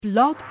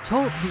Blog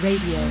Talk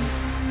Radio.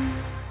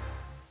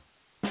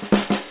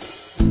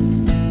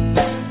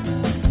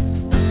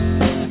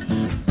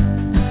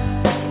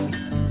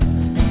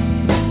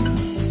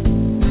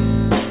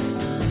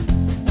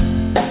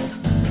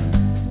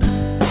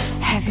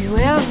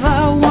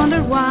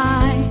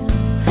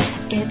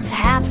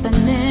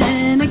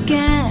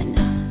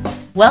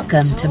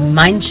 Welcome to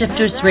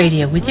Mindshifters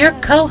Radio with your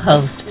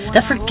co-host,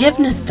 the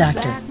Forgiveness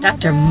Doctor,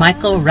 Dr.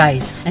 Michael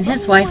Ryce, and his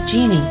wife,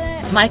 Jeanie.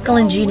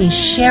 Michael and Jeanie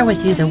share with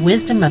you the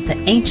wisdom of the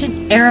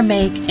ancient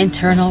Aramaic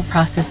internal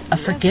process of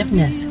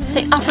forgiveness.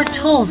 They offer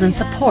tools and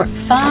support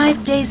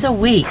 5 days a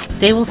week.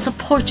 They will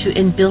support you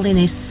in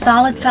building a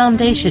solid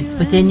foundation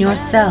within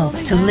yourself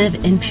to live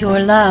in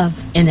pure love.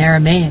 In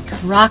Aramaic,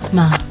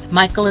 Rachma.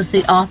 Michael is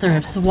the author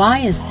of So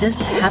Why Is This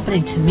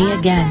Happening to Me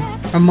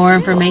Again? For more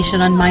information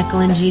on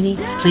Michael and Jeanie,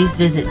 please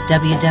visit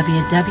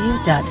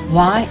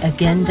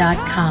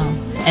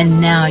www.whyagain.com.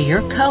 And now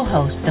your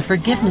co-host, the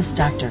Forgiveness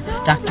Doctor,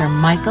 Dr.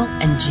 Michael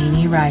and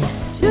Jeanie Ryce.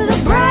 To the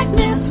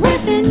brightness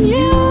within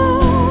you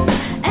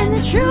and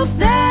the truth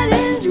that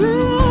is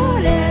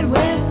rooted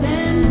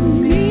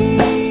within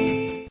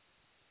me.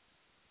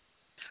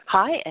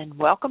 Hi, and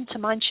welcome to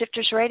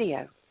Mindshifters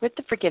Radio with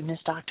the Forgiveness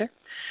Doctor,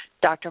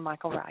 Dr.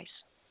 Michael Ryce.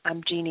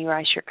 I'm Jeanie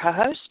Ryce, your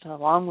co-host,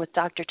 along with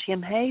Dr.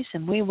 Tim Hayes,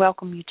 and we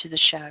welcome you to the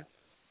show.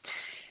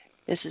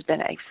 This has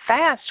been a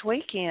fast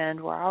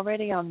weekend. We're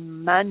already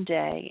on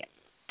Monday.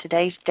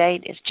 Today's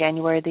date is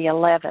January the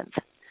 11th,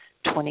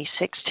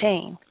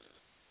 2016.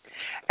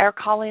 Our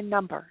call-in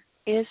number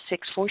is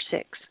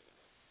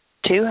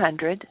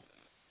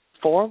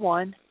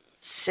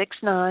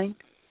 646-200-4169.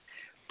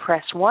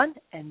 Press 1,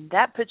 and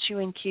that puts you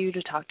in queue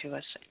to talk to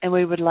us. And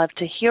we would love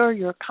to hear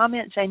your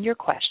comments and your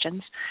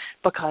questions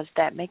because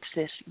that makes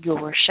this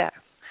your show.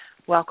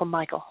 Welcome,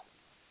 Michael.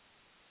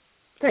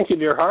 Thank you,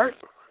 dear heart.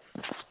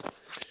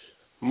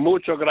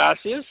 Muchas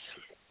gracias.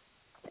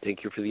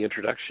 Thank you for the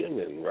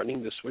introduction and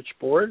running the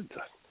switchboard.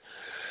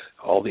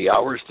 All the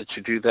hours that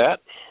you do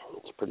that.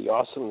 It's pretty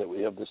awesome that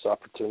we have this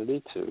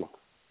opportunity to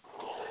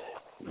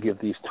give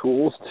these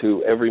tools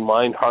to every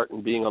mind, heart,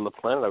 and being on the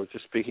planet. I was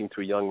just speaking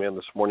to a young man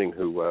this morning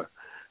who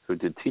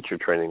did teacher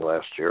training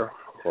last year,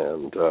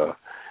 and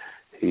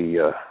he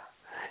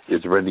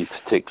is ready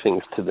to take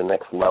things to the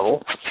next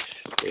level.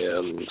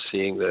 And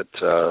seeing that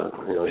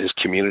his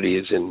community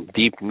is in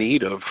deep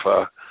need of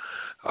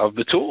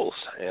the tools,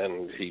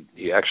 and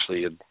he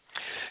actually had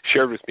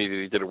shared with me that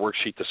he did a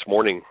worksheet this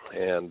morning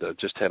and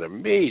just had a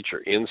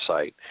major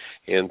insight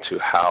into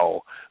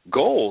how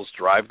goals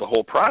drive the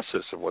whole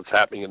process of what's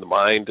happening in the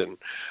mind. And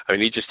I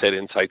mean, he just had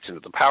insights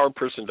into the power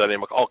person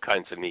dynamic, all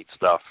kinds of neat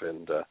stuff.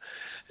 And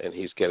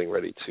he's getting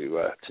ready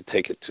to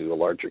take it to a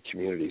larger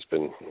community. He's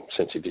been,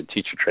 since he did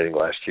teacher training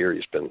last year,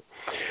 he's been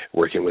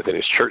working within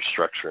his church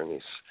structure,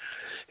 and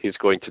he's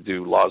going to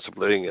do laws of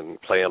living and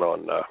plan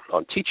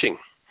on teaching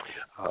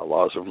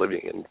laws of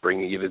living and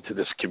bringing it into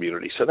this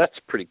community. So that's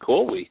pretty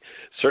cool. We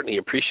certainly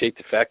appreciate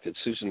the fact that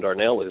Susan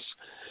Darnell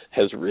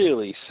has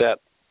really set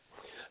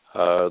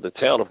the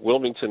town of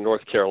Wilmington,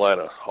 North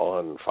Carolina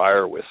on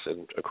fire with,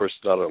 and of course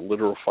not a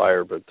literal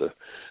fire, but the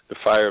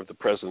fire of the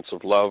presence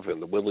of love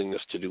and the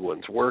willingness to do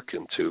one's work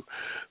and to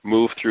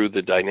move through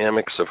the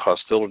dynamics of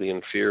hostility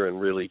and fear and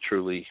really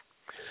truly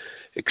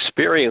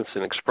experience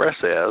and express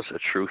as a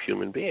true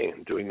human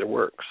being doing their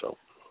work. So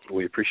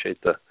we appreciate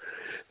the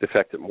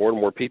fact that more and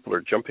more people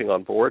are jumping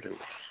on board and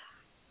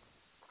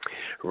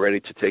ready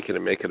to take it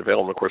and make it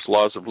available. And of course,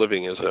 Laws of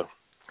Living is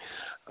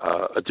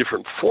a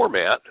different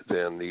format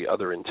than the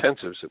other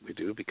intensives that we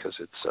do because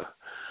it's a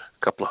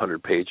couple of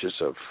hundred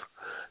pages of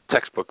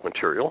textbook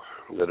material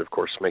that, of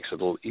course, makes it a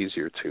little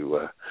easier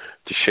to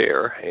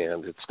share.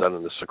 And it's done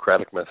in the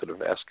Socratic method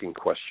of asking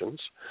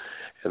questions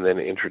and then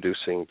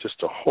introducing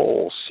just a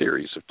whole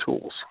series of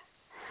tools.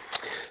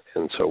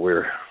 And so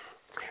we're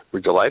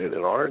delighted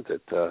and honored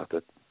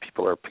that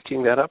people are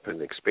picking that up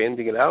and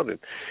expanding it out. And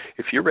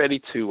if you're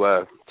ready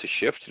to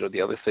shift,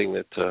 the other thing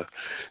that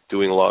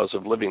doing Laws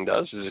of Living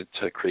does is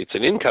it creates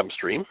an income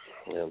stream.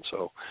 And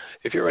so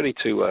if you're ready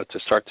to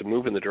start to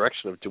move in the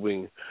direction of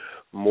doing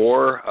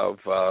more of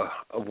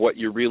what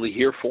you're really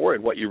here for,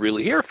 and what you're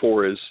really here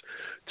for is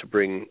to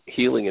bring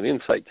healing and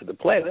insight to the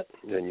planet,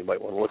 then you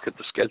might want to look at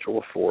the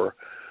schedule for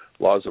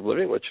Laws of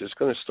Living, which is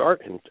going to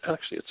start in,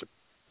 actually it's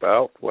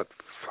about, 4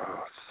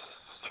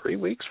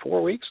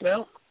 weeks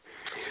now.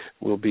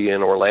 We'll be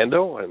in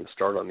Orlando and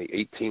start on the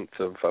 18th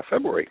of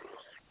February.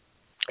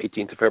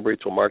 18th of February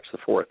till March the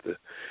 4th, the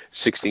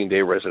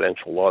 16-day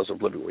residential Laws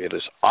of Living. We had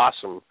this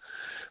awesome,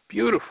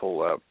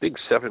 beautiful, big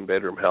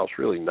 7-bedroom house,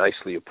 really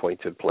nicely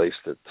appointed place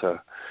that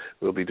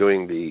we'll be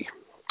doing the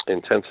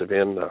intensive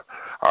in.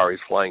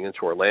 Ari's flying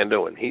into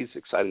Orlando, and he's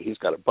excited. He's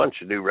got a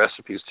bunch of new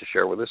recipes to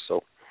share with us.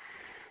 So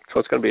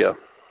it's going to be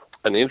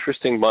an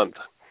interesting month.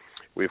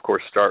 We, of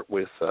course, start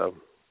with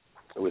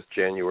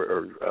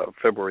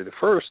February the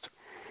 1st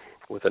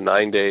with a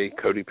 9-day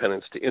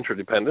codependence to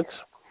interdependence,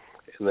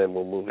 and then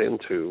we'll move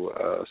into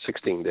a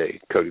 16-day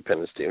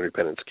codependence to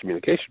interdependence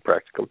communication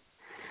practicum.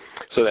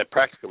 So that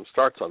practicum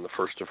starts on the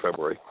 1st of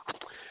February,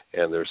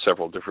 and there's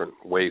several different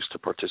ways to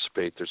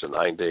participate. There's a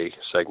 9-day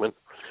segment,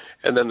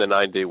 and then the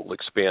 9-day will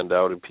expand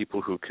out, and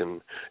people who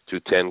can do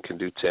 10 can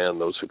do 10.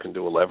 Those who can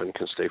do 11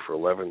 can stay for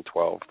 11,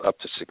 12, up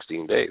to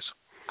 16 days.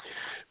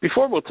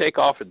 Before we'll take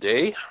off a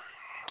day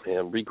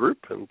and regroup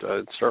and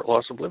start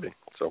Laws of Living.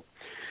 So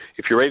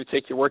if you're ready to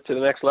take your work to the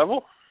next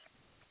level,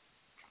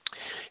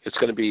 it's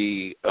going to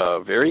be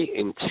very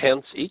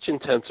intense. Each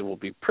intensive will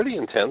be pretty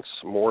intense,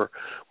 more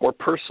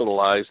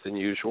personalized than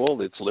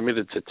usual. It's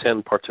limited to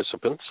 10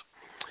 participants,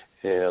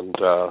 and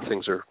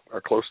things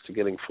are close to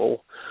getting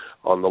full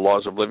on the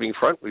Laws of Living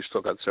front. We've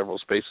still got several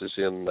spaces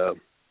in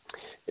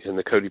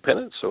the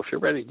codependence. So if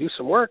you're ready to do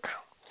some work,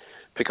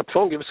 pick up the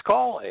phone, give us a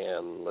call,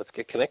 and let's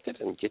get connected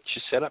and get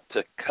you set up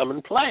to come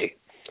and play.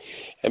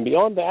 And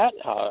beyond that,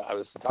 I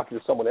was talking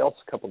to someone else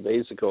a couple of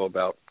days ago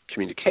about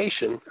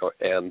communication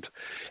and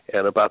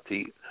about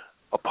the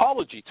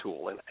apology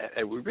tool.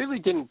 And we really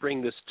didn't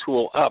bring this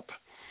tool up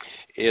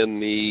in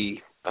the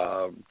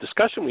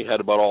discussion we had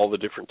about all the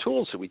different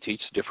tools that we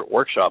teach, different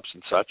workshops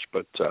and such.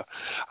 But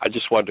I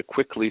just wanted to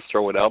quickly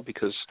throw it out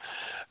because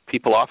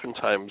people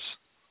oftentimes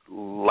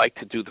like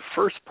to do the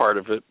first part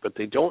of it, but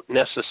they don't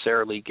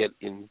necessarily get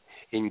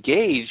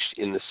engaged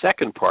in the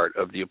second part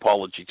of the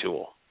apology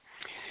tool.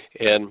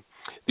 And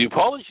the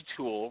apology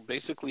tool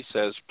basically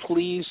says,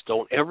 please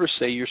don't ever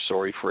say you're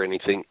sorry for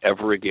anything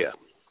ever again.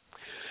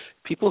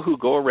 People who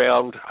go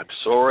around, I'm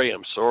sorry,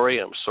 I'm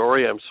sorry, I'm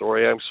sorry, I'm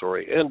sorry, I'm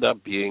sorry, end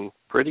up being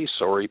pretty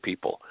sorry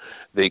people.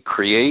 They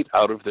create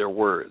out of their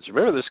words.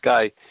 Remember this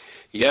guy,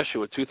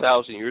 Yeshua,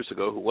 2,000 years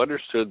ago, who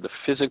understood the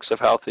physics of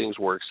how things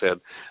work, said,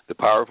 the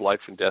power of life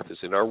and death is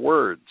in our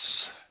words.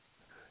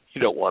 You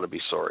don't want to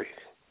be sorry.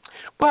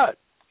 But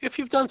if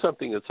you've done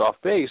something that's off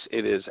base,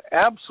 it is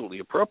absolutely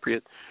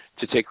appropriate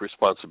to take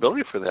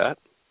responsibility for that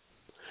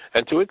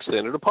and to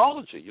extend an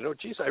apology. You know,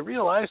 geez, I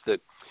realized that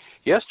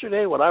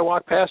yesterday when I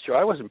walked past you,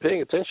 I wasn't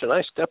paying attention.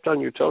 I stepped on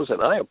your toes,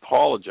 and I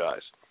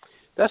apologize.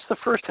 That's the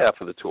first half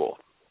of the tool.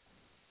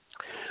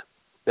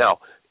 Now,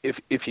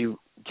 if you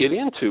get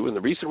into, and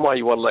the reason why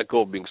you want to let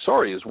go of being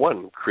sorry is,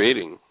 one,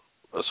 creating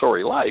a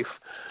sorry life,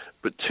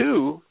 but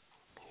two,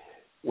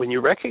 when you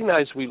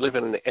recognize we live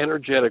in an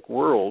energetic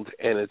world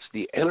and it's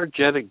the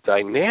energetic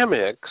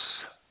dynamics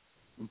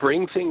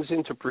bring things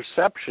into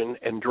perception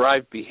and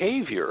drive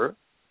behavior,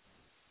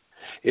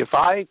 if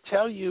I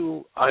tell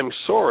you I'm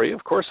sorry,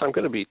 of course I'm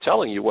going to be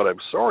telling you what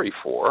I'm sorry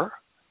for,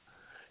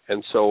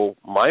 and so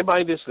my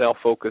mind is now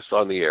focused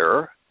on the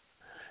error,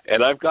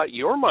 and I've got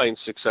your mind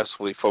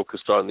successfully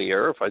focused on the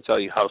error if I tell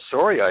you how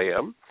sorry I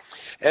am.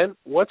 And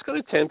what's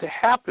going to tend to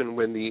happen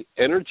when the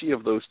energy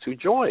of those two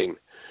join?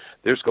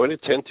 There's going to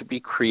tend to be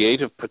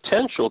creative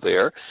potential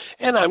there,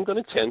 and I'm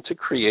going to tend to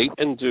create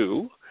and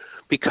do,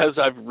 because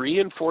I've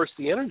reinforced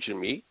the energy in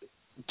me,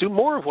 do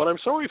more of what I'm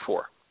sorry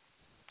for.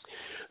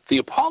 The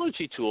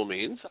apology tool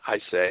means I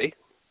say,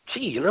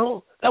 gee, you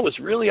know, that was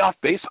really off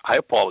base. I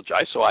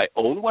apologize. So I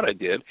own what I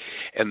did.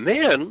 And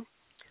then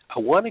I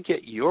want to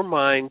get your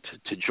mind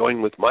to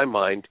join with my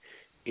mind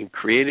in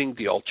creating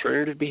the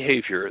alternative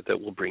behavior that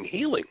will bring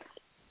healing.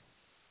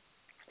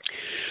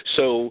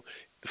 So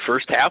the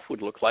first half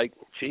would look like,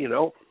 gee, you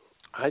know,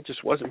 I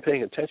just wasn't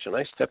paying attention.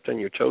 I stepped on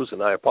your toes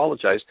and I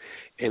apologized.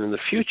 And in the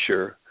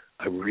future,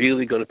 I'm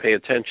really going to pay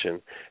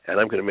attention, and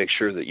I'm going to make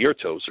sure that your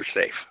toes are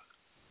safe.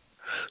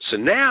 So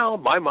now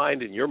my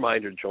mind and your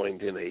mind are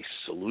joined in a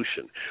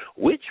solution.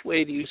 Which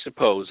way do you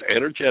suppose,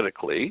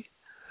 energetically,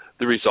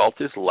 the result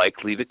is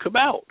likely to come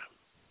out?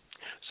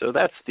 So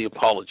that's the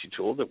apology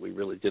tool that we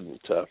really didn't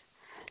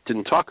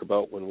talk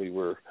about when we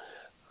were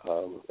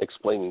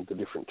explaining the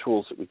different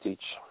tools that we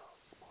teach.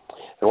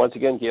 And once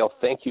again, Gail,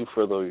 thank you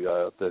for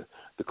the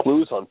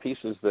clues on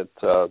pieces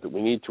that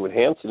we need to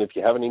enhance. And if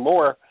you have any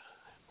more,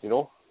 you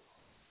know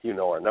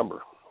our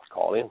number.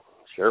 Call in,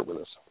 share it with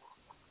us.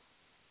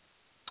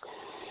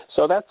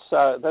 So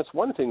that's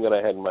one thing that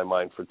I had in my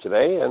mind for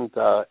today, and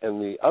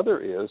the other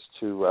is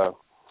to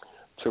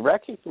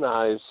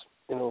recognize,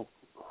 you know,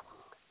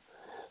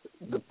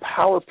 the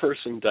power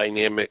person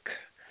dynamic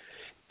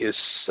is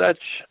such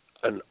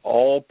an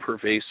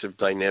all-pervasive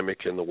dynamic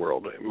in the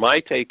world.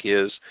 My take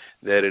is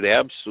that it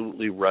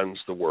absolutely runs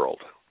the world.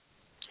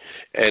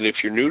 And if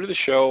you're new to the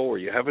show or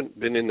you haven't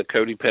been in the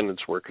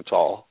codependence work at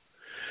all,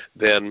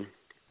 then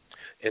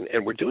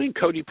and we're doing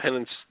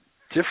codependence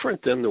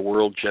different than the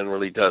world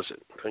generally does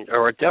it.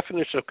 Our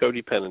definition of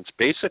codependence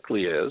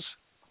basically is,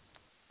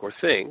 or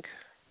think,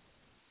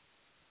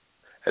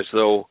 as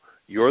though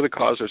you're the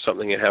cause of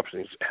something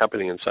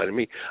happening inside of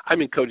me.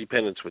 I'm in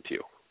codependence with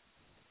you.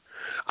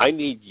 I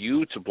need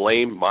you to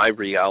blame my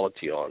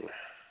reality on.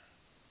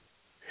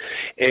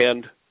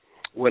 And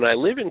when I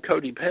live in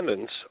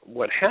codependence,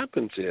 what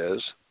happens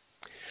is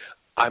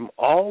I'm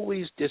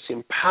always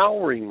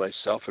disempowering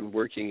myself and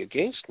working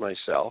against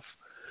myself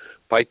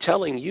by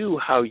telling you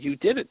how you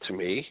did it to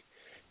me,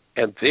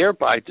 and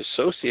thereby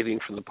dissociating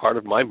from the part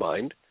of my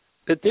mind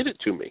that did it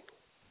to me.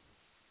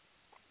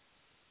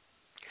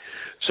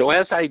 So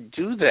as I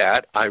do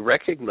that, I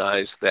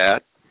recognize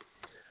that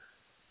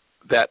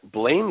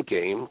blame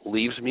game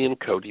leaves me in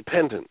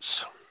codependence.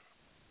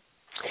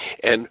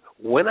 And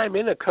when I'm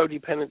in a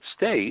codependent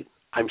state,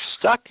 I'm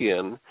stuck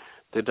in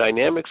the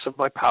dynamics of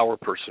my power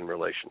person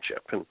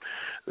relationship. And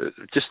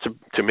just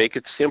to make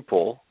it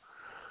simple,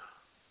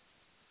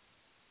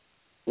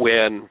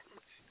 when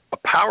a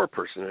power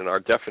person, and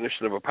our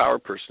definition of a power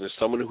person is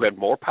someone who had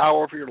more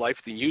power over your life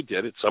than you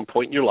did at some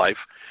point in your life,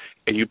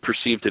 and you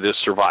perceived it as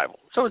survival.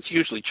 So it's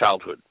usually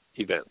childhood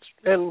events,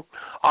 and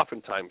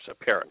oftentimes a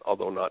parent,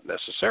 although not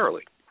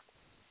necessarily.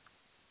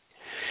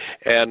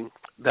 And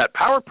that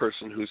power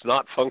person who's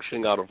not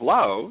functioning out of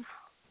love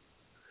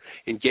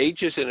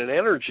engages in an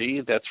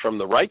energy that's from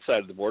the right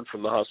side of the board,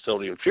 from the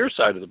hostility and fear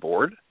side of the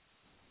board,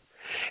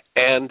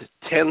 and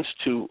tends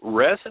to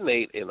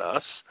resonate in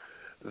us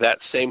that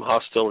same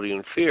hostility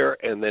and fear,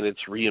 and then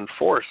it's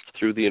reinforced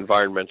through the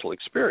environmental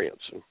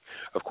experience. And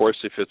of course,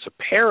 if it's a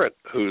parent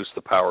who's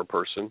the power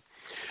person,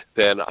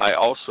 then I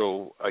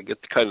get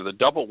kind of the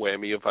double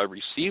whammy if I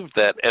received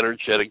that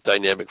energetic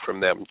dynamic from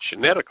them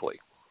genetically.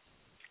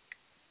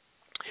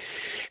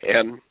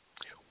 And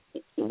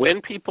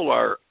when people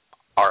are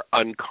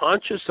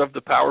unconscious of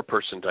the power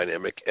person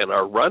dynamic and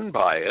are run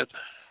by it,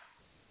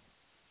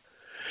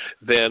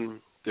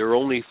 then there are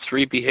only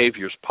three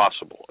behaviors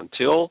possible.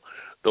 Until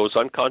those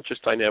unconscious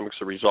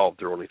dynamics are resolved,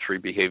 there are only three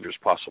behaviors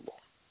possible.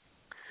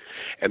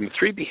 And the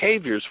three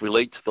behaviors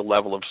relate to the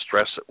level of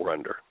stress that we're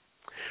under.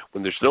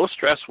 When there's no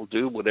stress, we'll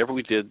do whatever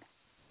we did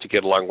to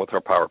get along with our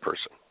power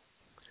person.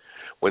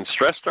 When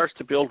stress starts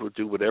to build, we'll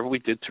do whatever we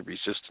did to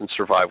resist and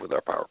survive with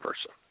our power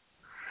person.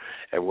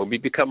 And when we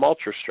become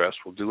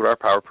ultra-stressed, we'll do what our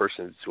power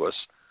person did to us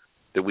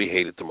that we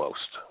hated the most.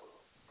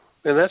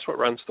 And that's what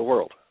runs the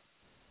world.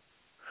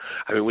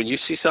 I mean, when you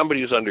see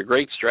somebody who's under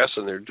great stress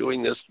and they're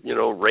doing this,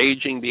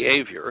 raging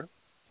behavior,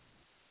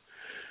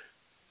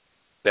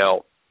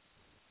 now,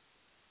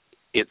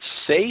 it's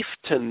safe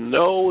to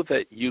know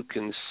that you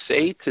can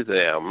say to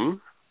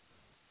them,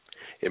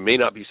 it may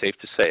not be safe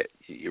to say it.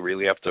 You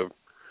really have to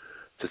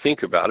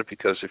think about it,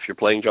 because if you're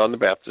playing John the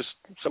Baptist,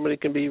 somebody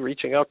can be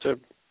reaching out to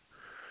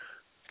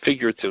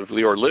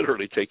figuratively or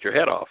literally take your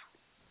head off.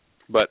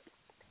 But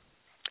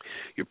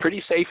you're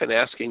pretty safe in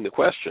asking the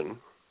question,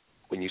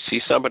 when you see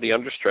somebody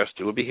under stress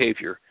do a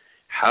behavior,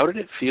 how did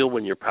it feel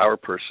when your power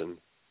person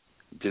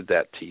did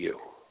that to you?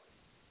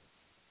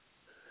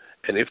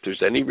 And if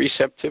there's any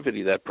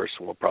receptivity, that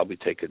person will probably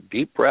take a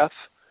deep breath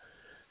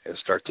and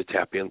start to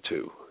tap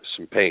into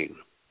some pain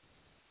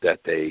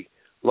that they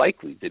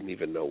likely didn't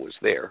even know was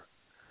there.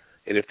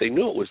 And if they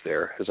knew it was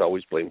there, has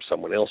always blamed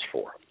someone else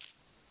for.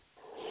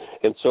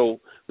 And so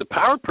the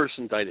power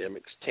person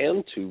dynamics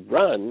tend to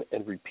run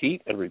and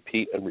repeat and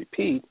repeat and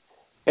repeat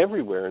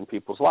everywhere in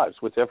people's lives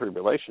with every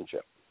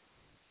relationship.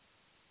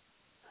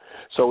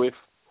 So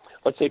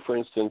let's say, for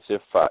instance,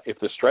 if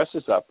the stress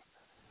is up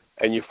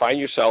and you find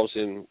yourselves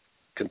in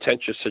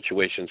contentious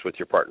situations with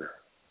your partner,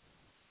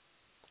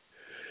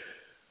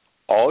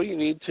 all you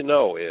need to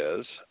know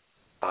is,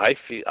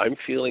 I'm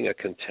feeling a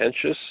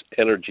contentious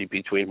energy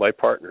between my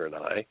partner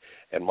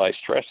and my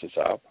stress is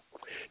up.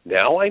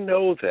 Now I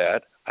know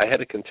that I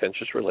had a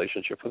contentious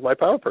relationship with my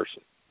power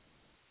person.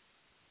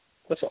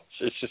 That's all.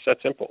 It's just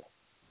that simple.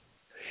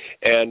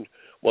 And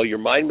while your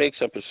mind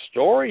makes up a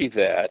story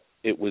that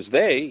it was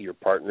your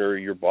partner,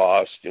 your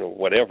boss,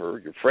 whatever,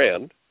 your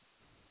friend,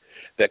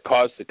 that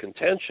caused the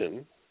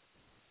contention,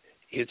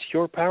 it's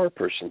your power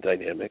person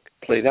dynamic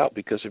played out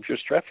because of your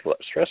stress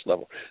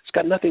level. It's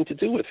got nothing to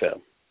do with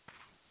them.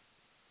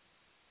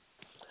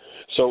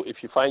 So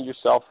if you find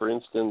yourself, for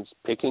instance,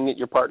 picking at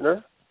your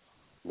partner,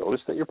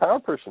 notice that your power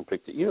person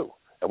picked at you.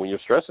 And when your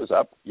stress is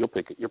up, you'll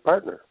pick at your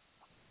partner.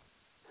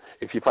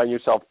 If you find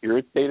yourself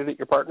irritated at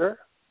your partner,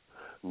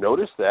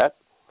 notice that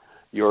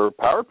your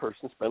power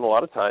person spent a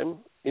lot of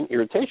time in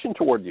irritation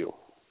toward you.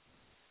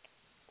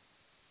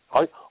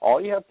 All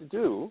you have to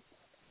do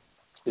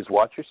is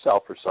watch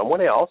yourself or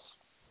someone else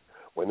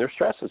when their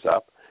stress is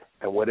up,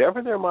 and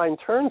whatever their mind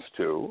turns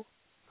to,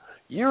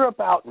 you're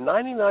about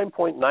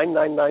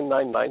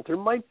 99.99999. There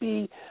might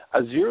be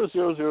a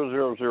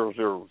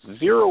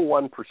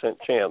 0.0000001%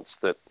 chance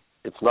that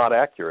it's not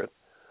accurate,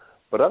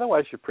 but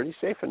otherwise you're pretty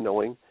safe in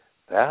knowing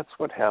that's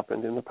what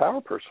happened in the power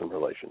person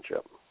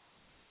relationship.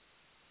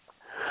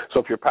 So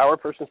if your power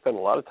person spent a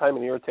lot of time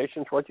in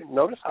irritation towards you,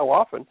 notice how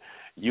often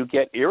you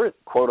get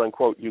quote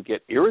unquote, you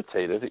get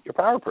irritated at your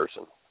power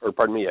person, or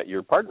pardon me, at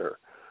your partner,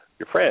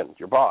 your friend,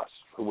 your boss,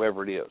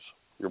 whoever it is,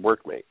 your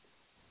workmate.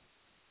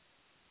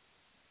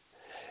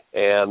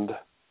 And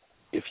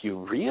if you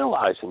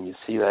realize and you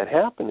see that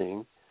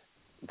happening,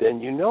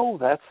 then you know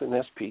that's the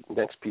next piece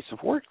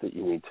of work that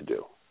you need to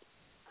do.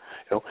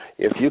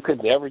 If you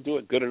could never do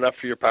it good enough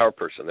for your power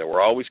person, they were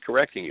always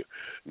correcting you.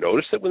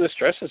 Notice that when the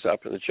stress is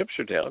up and the chips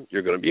are down,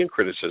 you're going to be in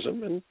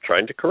criticism and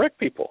trying to correct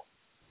people.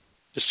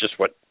 It's just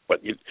what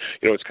you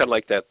it's kind of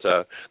like that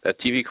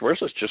TV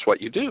commercial. It's just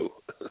what you do.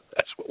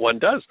 That's what one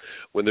does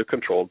when they're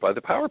controlled by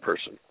the power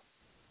person.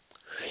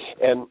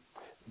 And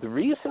the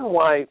reason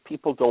why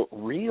people don't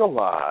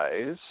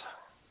realize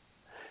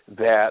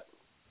that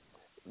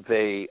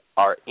they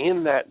are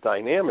in that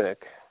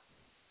dynamic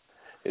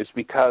is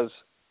because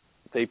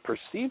they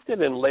perceived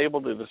it and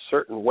labeled it a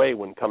certain way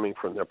when coming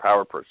from their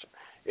power person.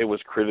 It was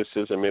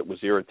criticism, it was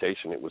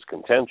irritation, it was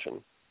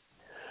contention.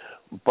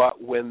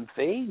 But when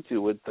they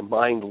do it, the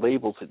mind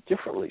labels it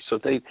differently. So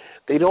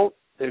they don't,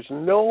 there's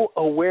no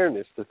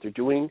awareness that they're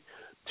doing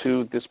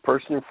to this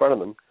person in front of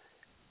them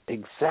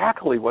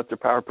exactly what their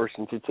power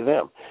person did to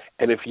them.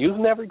 And if you've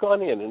never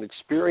gone in and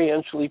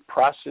experientially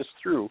processed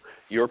through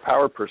your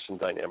power person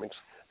dynamics,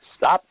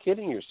 stop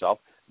kidding yourself.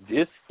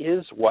 This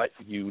is what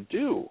you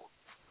do,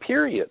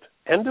 period.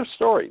 End of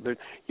story.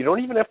 You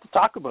don't even have to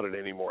talk about it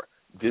anymore.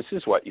 This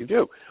is what you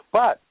do.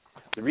 But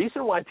the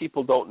reason why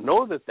people don't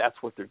know that that's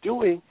what they're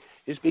doing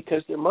is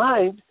because their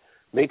mind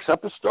makes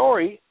up a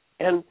story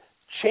and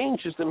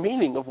changes the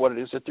meaning of what it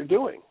is that they're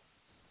doing.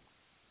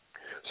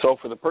 So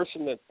for the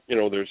person that,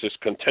 there's this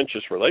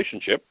contentious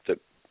relationship that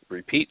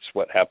repeats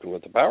what happened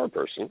with the power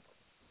person,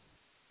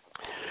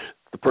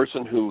 the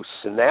person who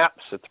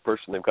snaps at the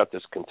person they've got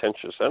this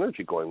contentious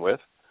energy going with,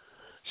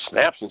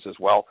 snaps and says,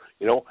 well,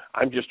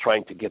 I'm just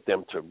trying to get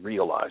them to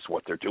realize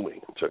what they're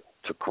doing,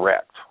 to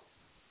correct.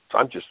 So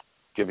I'm just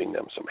giving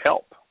them some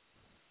help.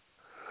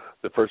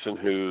 The person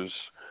who's,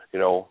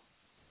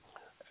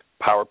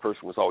 power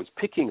person was always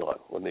picking on,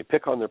 when they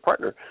pick on their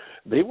partner,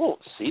 they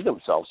won't see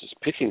themselves as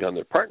picking on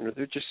their partner.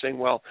 They're just saying,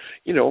 well,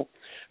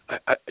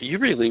 you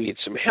really need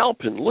some help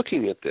in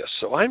looking at this.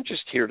 So I'm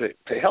just here to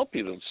help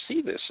you to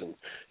see this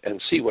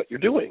and see what you're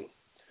doing.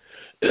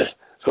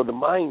 So the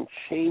mind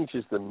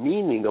changes the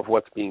meaning of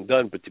what's being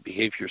done, but the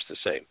behavior is the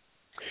same.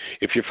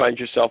 If you find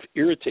yourself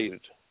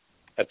irritated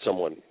at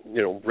someone,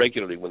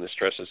 regularly when the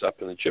stress is up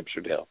and the chips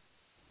are down,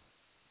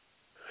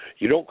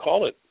 you don't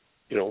call it,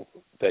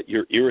 that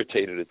you're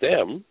irritated at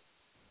them.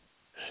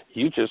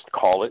 You just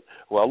call it,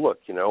 well, look,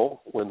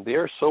 when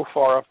they're so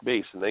far off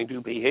base and they do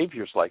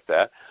behaviors like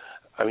that,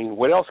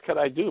 what else can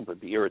I do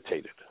but be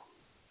irritated?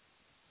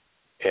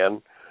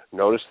 And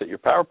notice that your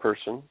power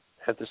person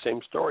had the same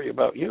story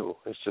about you.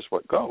 It's just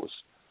what goes.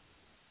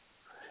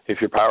 If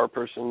your power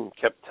person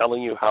kept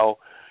telling you how,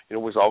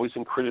 was always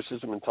in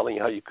criticism and telling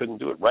you how you couldn't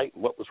do it right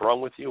and what was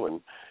wrong with you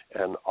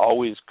and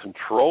always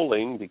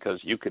controlling because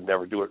you could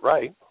never do it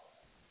right,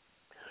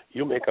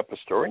 you make up a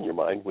story in your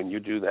mind when you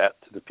do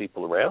that to the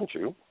people around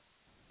you.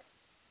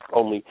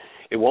 Only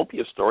it won't be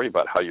a story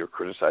about how you're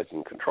criticizing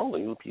and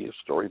controlling. It'll be a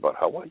story about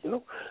how,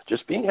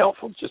 just being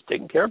helpful, just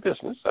taking care of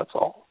business, that's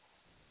all.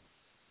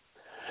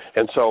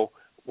 And so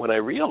when I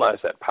realize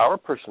that power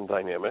person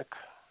dynamic,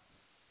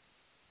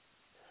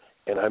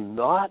 and I'm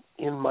not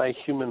in my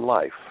human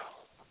life,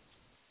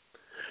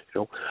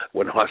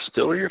 when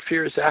hostility or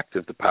fear is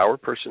active, the power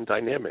person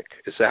dynamic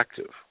is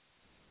active.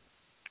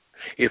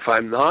 If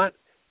I'm not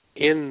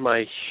in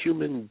my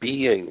human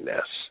beingness,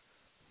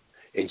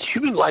 and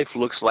human life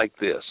looks like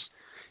this,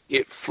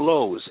 it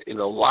flows in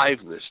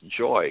aliveness,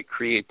 joy,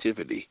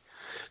 creativity,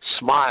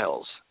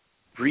 smiles,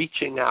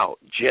 reaching out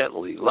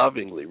gently,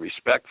 lovingly,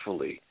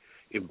 respectfully,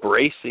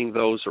 embracing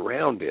those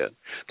around it.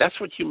 That's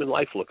what human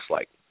life looks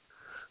like.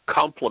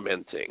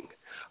 Complimenting,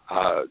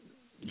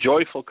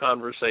 joyful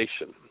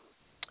conversation.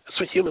 That's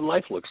what human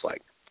life looks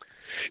like.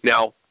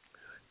 Now,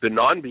 the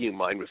non-being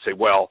mind would say,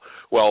 well,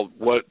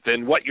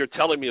 then what you're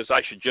telling me is I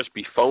should just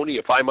be phony.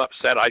 If I'm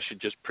upset, I should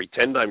just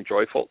pretend I'm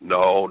joyful.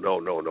 No.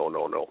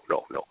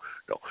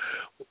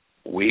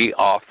 We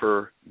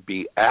offer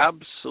be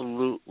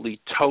absolutely,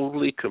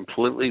 totally,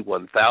 completely,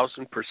 1,000%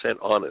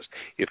 honest.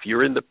 If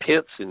you're in the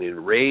pits and in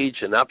rage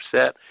and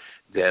upset,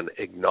 then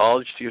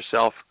acknowledge to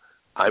yourself,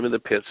 I'm in the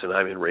pits and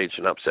I'm in rage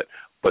and upset.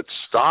 But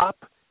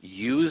stop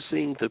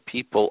using the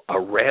people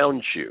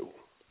around you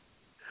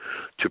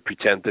to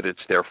pretend that it's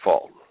their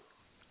fault.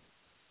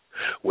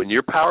 When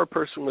your power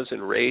person was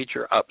in rage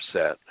or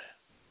upset,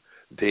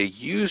 they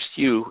used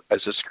you as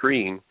a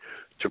screen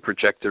to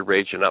project their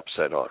rage and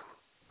upset on.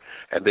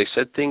 And they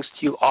said things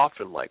to you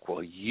often like,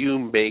 well, you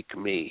make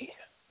me.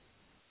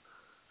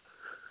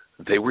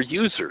 They were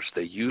users.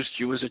 They used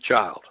you as a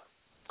child.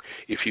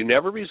 If you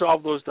never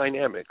resolve those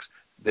dynamics,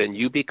 then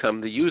you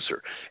become the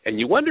user. And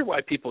you wonder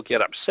why people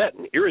get upset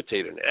and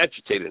irritated and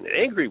agitated and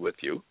angry with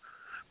you,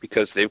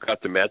 because they've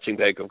got the matching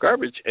bag of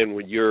garbage, and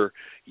when you're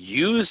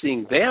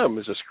using them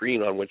as a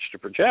screen on which to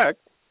project,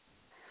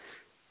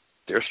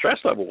 their stress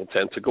level will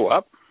tend to go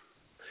up,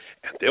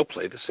 and they'll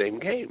play the same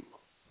game.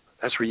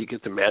 That's where you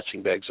get the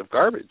matching bags of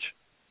garbage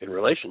in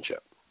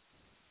relationship.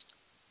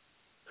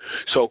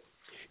 So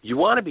you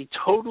want to be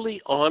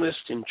totally honest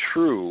and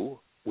true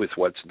with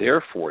what's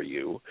there for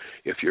you.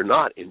 If you're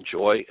not in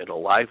joy and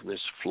aliveness,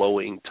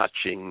 flowing,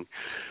 touching,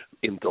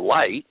 in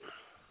delight,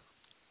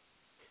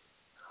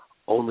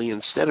 only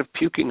instead of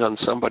puking on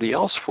somebody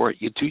else for it,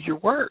 you do your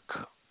work.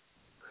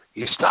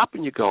 You stop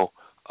and you go,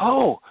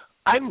 oh,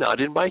 I'm not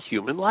in my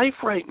human life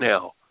right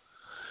now.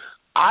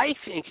 I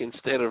think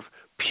instead of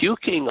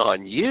puking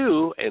on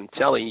you and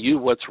telling you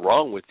what's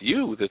wrong with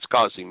you that's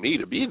causing me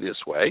to be this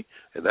way,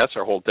 and that's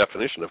our whole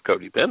definition of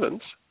codependence,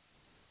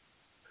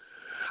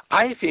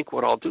 I think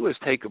what I'll do is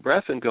take a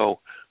breath and go,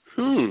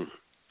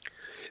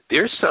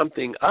 there's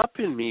something up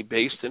in me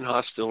based in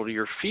hostility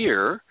or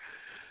fear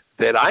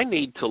that I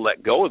need to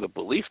let go of the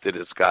belief that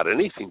it's got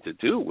anything to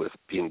do with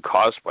being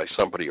caused by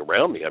somebody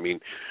around me. I mean,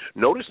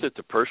 notice that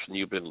the person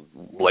you've been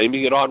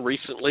blaming it on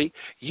recently,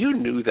 you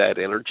knew that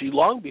energy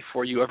long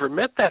before you ever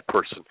met that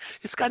person.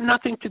 It's got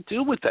nothing to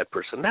do with that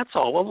person. That's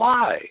all a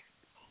lie.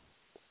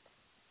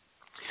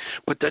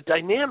 But the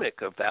dynamic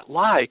of that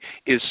lie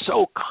is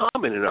so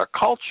common in our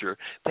culture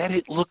that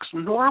it looks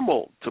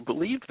normal to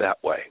believe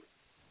that way.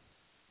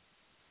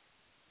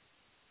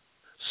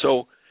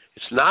 So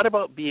it's not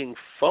about being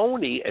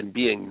phony and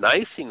being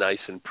nicey nice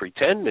and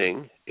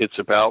pretending. It's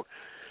about,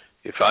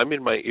 if I'm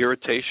in my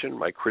irritation,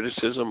 my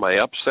criticism, my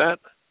upset,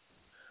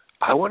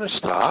 I want to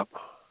stop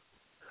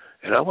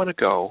and I want to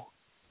go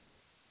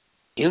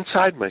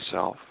inside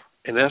myself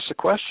and ask the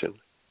question,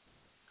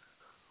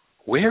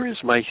 where is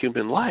my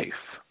human life?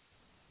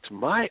 To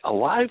my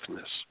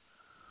aliveness?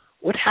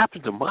 What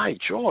happened to my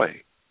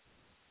joy?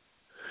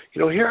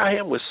 You know, here I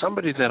am with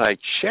somebody that I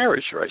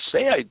cherish, or I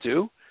say I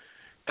do,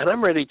 and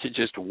I'm ready to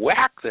just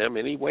whack them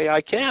any way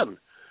I can,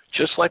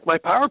 just like my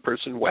power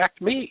person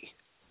whacked me.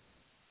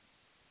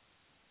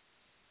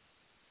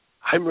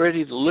 I'm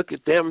ready to look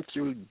at them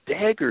through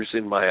daggers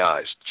in my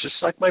eyes, just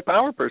like my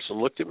power person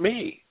looked at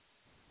me.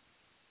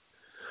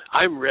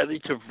 I'm ready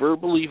to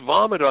verbally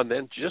vomit on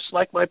them, just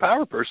like my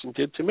power person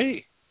did to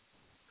me.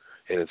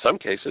 And in some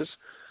cases,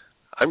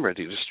 I'm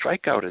ready to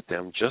strike out at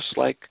them, just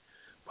like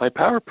my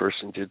power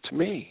person did to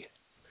me.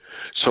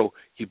 So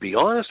you be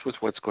honest with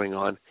what's going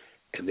on,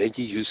 and then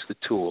you use the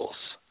tools.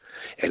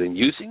 And in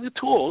using the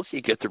tools,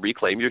 you get to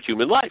reclaim your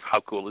human life.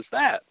 How cool is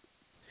that?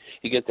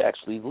 You get to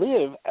actually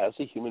live as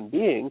a human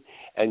being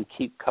and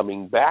keep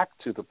coming back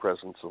to the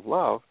presence of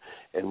love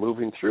and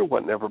moving through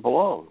what never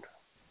belonged.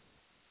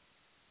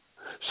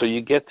 So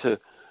you get to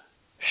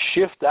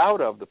shift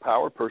out of the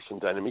power person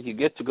dynamic. You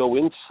get to go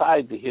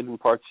inside the hidden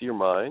parts of your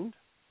mind,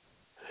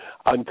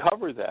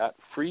 uncover that,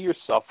 free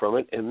yourself from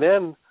it, and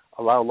then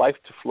allow life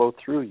to flow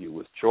through you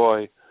with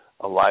joy,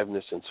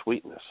 aliveness, and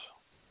sweetness.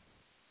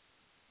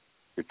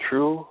 You're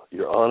true,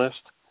 you're honest,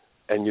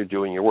 and you're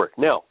doing your work.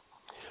 Now,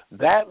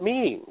 that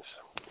means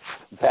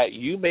that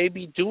you may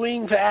be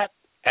doing that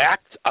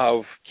act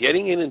of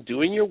getting in and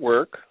doing your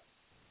work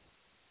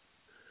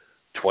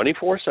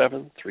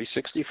 24/7,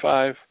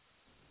 365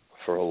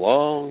 for a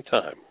long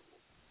time.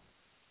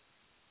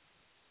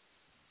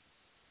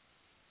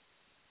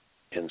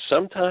 And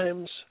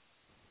sometimes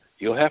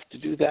you'll have to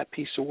do that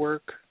piece of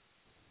work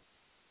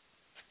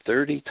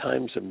 30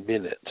 times a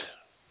minute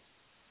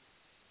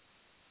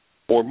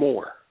or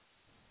more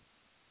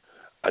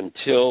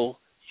until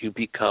you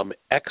become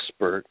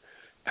expert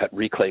at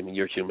reclaiming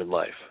your human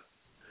life.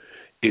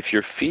 If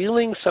you're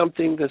feeling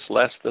something that's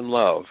less than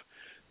love,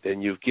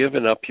 then you've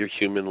given up your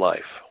human life.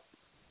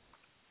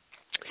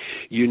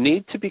 You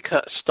need to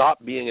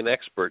stop being an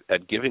expert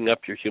at giving up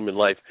your human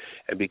life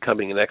and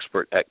becoming an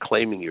expert at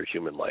claiming your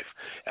human life,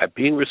 at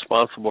being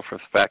responsible for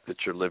the fact that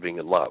you're living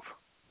in love.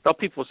 Now,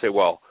 people say,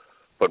 well,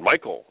 but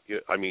Michael,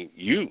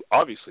 you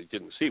obviously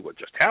didn't see what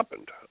just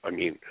happened.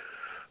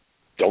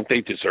 Don't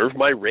they deserve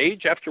my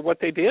rage after what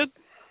they did?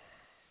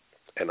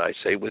 And I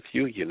say with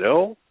you,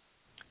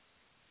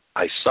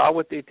 I saw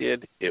what they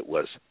did. It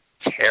was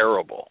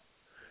terrible.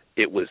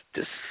 It was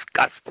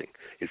disgusting.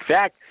 In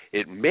fact,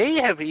 it may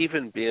have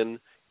even been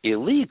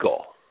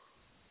illegal.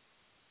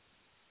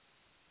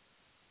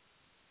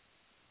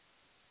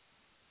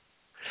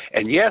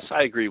 And yes,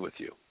 I agree with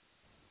you.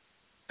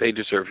 They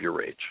deserve your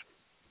rage.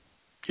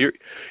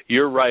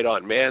 You're right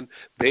on, man.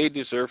 They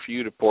deserve for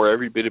you to pour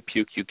every bit of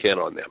puke you can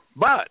on them.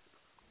 But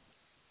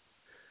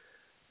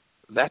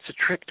that's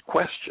a tricked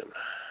question,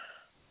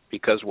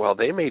 because while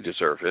they may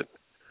deserve it,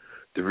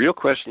 the real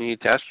question you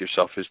need to ask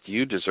yourself is, do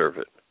you deserve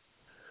it?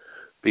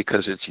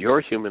 Because it's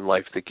your human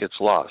life that gets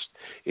lost.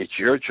 It's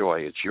your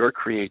joy. It's your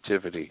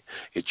creativity.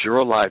 It's your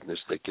aliveness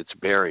that gets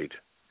buried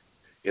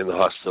in the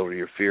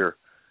hostility or fear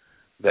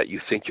that you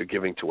think you're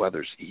giving to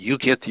others. You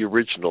get the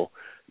original.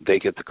 They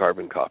get the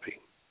carbon copy.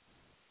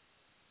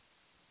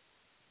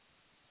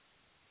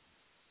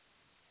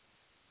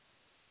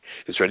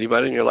 Is there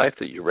anybody in your life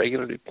that you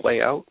regularly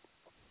play out?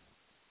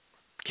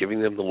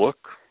 Giving them the look,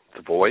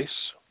 the voice,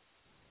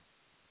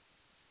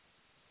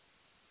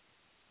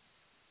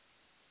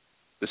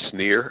 the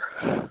sneer,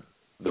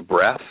 the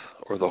breath,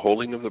 or the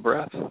holding of the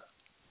breath?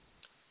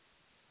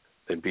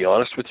 Then be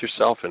honest with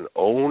yourself and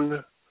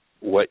own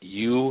what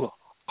you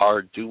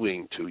are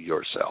doing to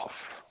yourself.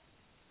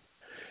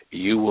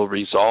 You will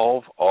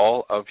resolve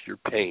all of your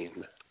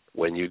pain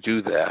when you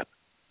do that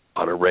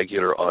on a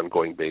regular,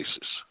 ongoing basis.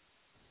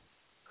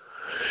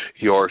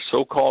 Your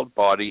so-called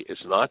body is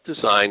not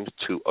designed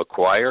to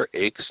acquire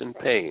aches and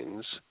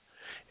pains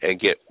and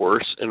get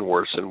worse and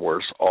worse and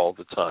worse all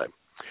the time.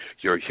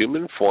 Your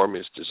human form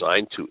is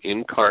designed to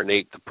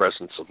incarnate the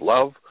presence of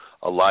love,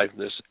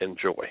 aliveness, and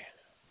joy.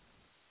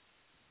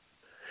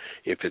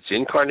 If it's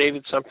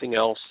incarnated something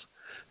else,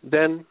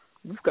 then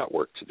you've got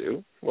work to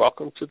do.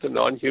 Welcome to the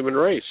non-human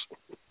race.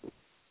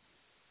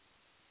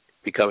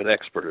 Become an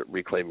expert at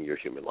reclaiming your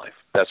human life.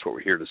 That's what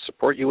we're here to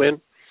support you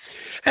in.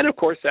 And, of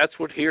course, that's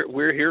what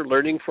we're here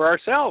learning for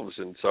ourselves.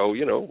 And so,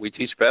 we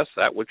teach best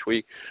that which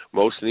we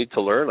most need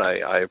to learn.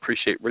 I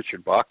appreciate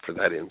Richard Bach for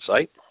that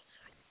insight.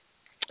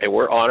 And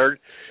we're honored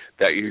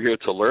that you're here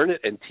to learn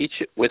it and teach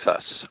it with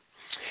us.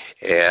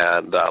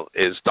 And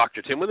is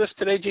Dr. Tim with us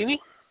today,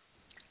 Jeanie?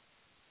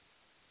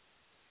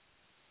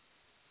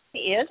 He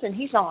is, and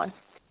he's on.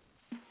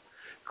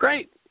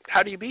 Great.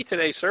 How do you be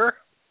today, sir?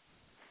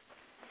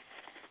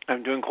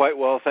 I'm doing quite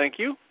well, thank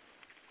you.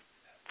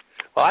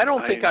 Well, I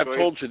don't think I've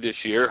told you this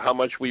year how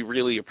much we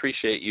really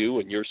appreciate you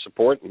and your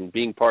support and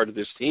being part of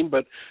this team,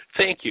 but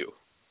thank you.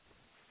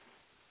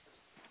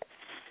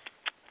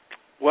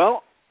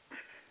 Well,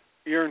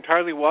 you're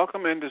entirely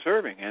welcome and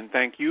deserving, and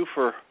thank you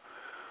for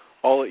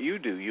all that you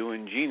do, you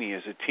and Jeanie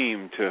as a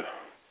team, to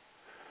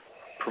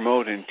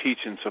promote and teach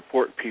and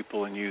support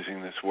people in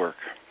using this work.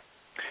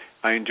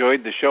 I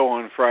enjoyed the show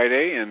on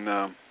Friday, and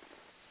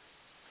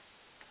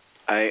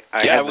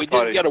we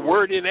didn't get a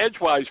word in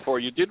edgewise for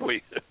you, did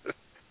we?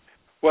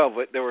 Well,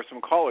 but there were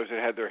some callers that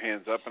had their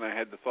hands up, and I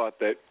had the thought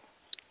that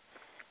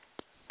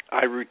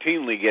I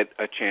routinely get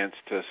a chance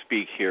to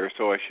speak here,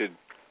 so I should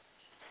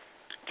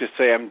just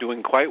say I'm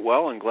doing quite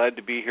well and glad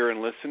to be here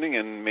and listening,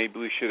 and maybe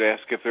we should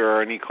ask if there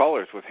are any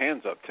callers with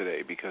hands up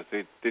today because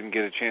they didn't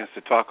get a chance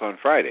to talk on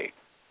Friday.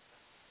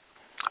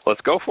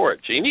 Let's go for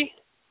it. Jeanie?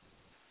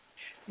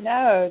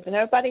 No,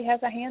 nobody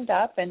has a hand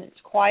up, and it's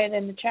quiet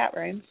in the chat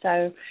room.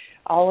 So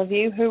all of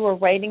you who were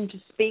waiting to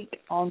speak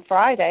on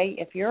Friday,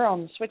 if you're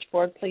on the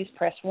switchboard, please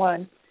press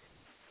 1,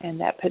 and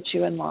that puts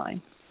you in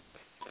line.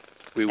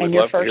 We would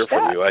love to hear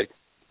from you.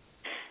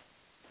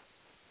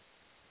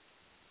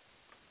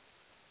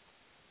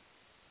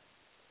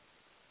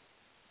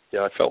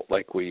 I felt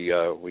like we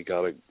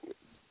got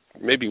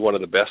maybe one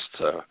of the best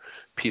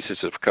pieces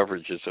of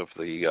coverages of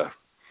the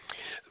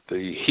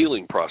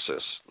healing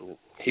process,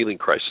 healing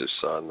crisis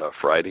on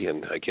Friday.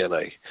 And again,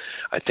 I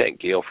thank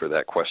Gail for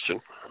that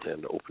question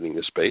and opening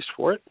the space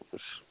for it.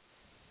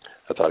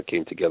 I thought it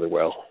came together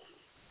well.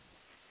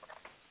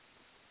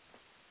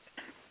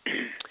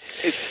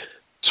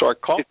 So our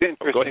call. It's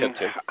interesting. Go ahead,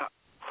 Tim.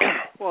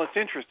 Well, it's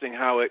interesting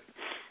how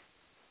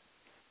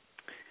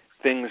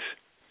things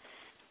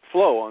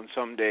flow on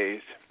some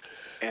days,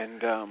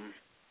 and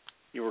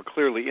you were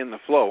clearly in the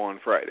flow on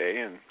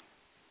Friday,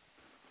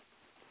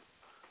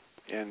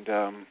 and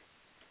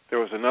there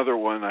was another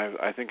one.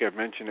 I think I've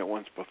mentioned it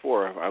once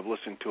before. I've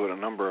listened to it a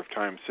number of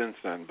times since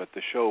then, but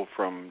the show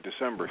from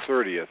December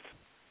 30th,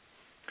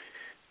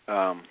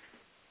 I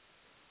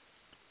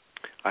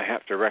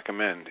have to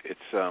recommend.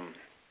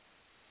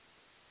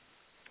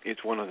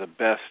 It's one of the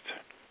best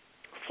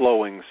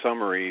flowing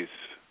summaries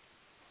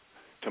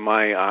to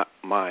my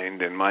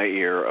mind and my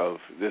ear of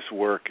this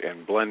work,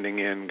 and blending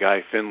in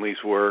Guy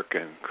Finley's work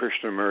and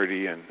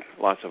Krishnamurti and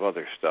lots of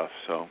other stuff.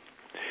 So,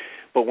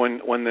 but when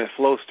the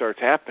flow starts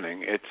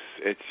happening,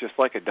 it's just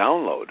like a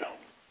download.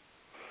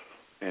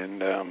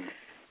 And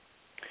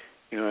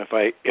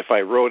if I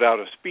wrote out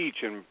a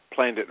speech and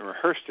planned it and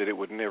rehearsed it, it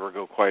would never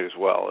go quite as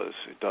well as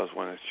it does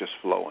when it's just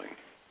flowing.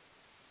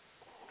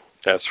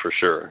 That's for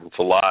sure. It's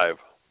alive.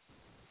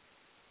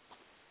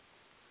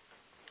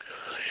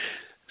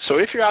 So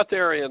if you're out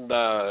there in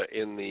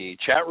the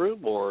chat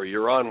room, or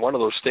you're on one of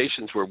those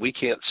stations where we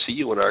can't see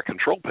you in our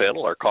control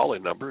panel, our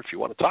call-in number, if you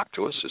want to talk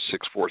to us, is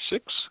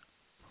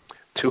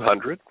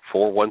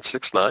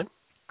 646-200-4169.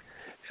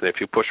 And if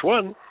you push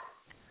 1,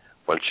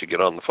 once you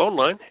get on the phone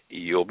line,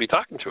 you'll be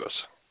talking to us.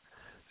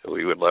 And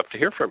we would love to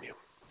hear from you.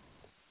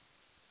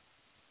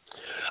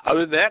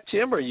 Other than that,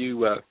 Tim, are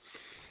you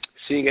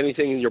seeing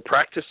anything in your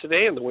practice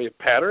today in the way of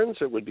patterns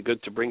that would be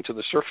good to bring to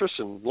the surface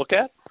and look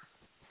at?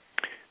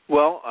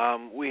 Well,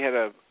 we had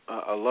a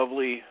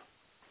lovely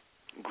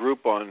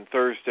group on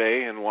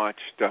Thursday and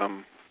watched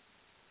the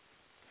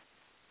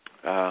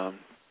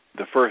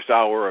first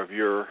hour of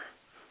your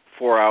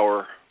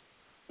 4-hour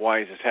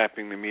Why Is This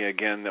Happening to Me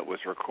Again that was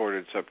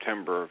recorded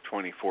September of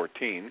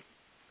 2014.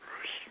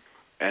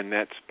 And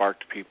that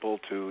sparked people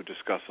to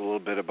discuss a little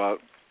bit about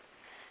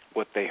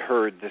what they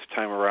heard this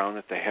time around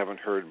that they haven't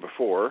heard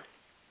before.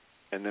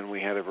 And then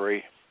we had a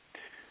very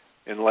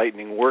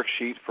enlightening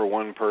worksheet for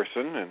one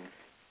person, and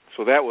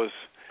so that was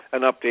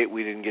an update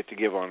we didn't get to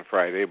give on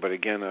Friday. But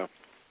again,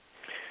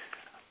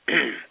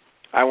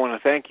 I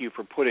want to thank you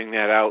for putting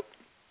that out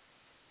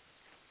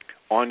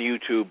on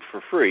YouTube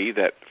for free,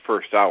 that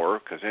first hour,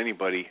 because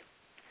anybody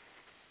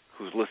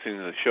who's listening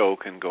to the show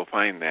can go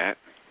find that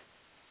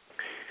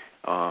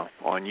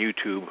on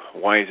YouTube.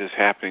 Why Is This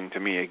Happening to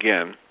Me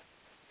Again?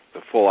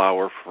 The full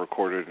hour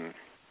recorded in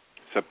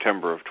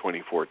September of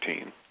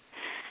 2014.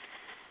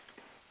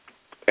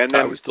 And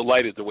then, I was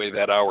delighted the way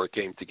that hour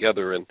came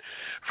together. And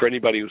for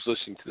anybody who's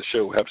listening to the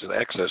show who hasn't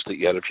accessed it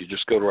yet, if you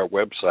just go to our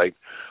website,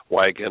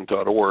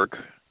 whyagain.org,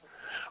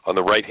 on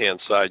the right-hand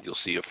side you'll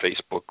see a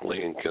Facebook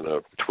link and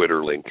a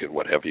Twitter link and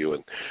what have you.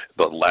 And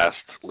the last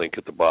link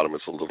at the bottom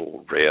is a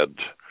little red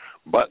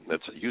button.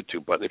 That's a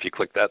YouTube button. If you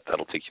click that,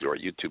 that'll take you to our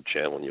YouTube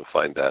channel, and you'll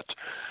find that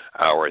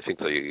hour. I think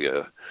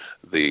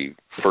the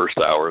first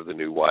hour of the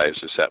new Why Is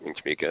This Happening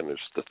to Me Again is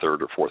the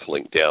third or fourth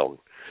link down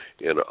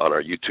on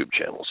our YouTube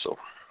channel. So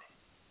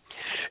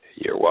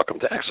you're welcome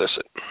to access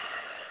it.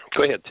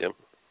 Go ahead, Tim.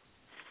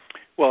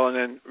 Well, and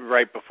then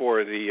right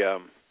before the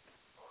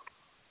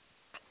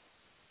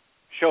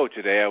show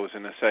today, I was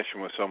in a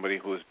session with somebody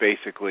who was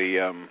basically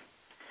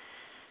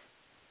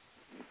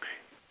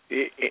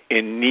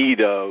in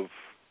need of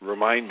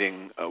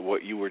reminding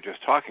what you were just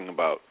talking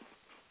about,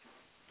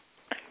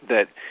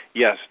 that,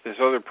 yes, this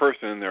other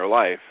person in their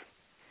life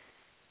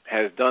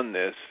has done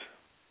this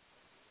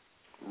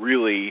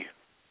really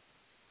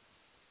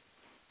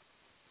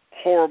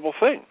horrible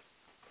thing,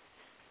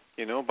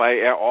 by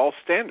all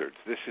standards.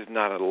 This is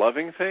not a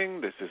loving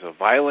thing. This is a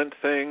violent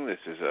thing. This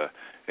is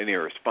an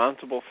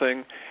irresponsible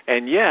thing.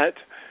 And yet,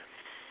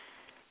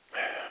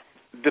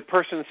 the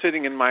person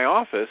sitting in my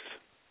office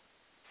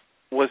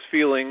was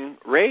feeling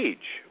rage,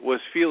 was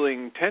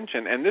feeling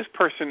tension, and this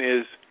person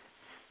is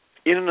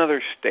in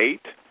another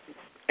state,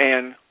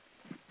 and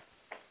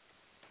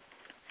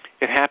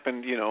it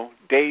happened,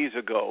 days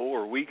ago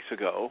or weeks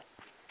ago,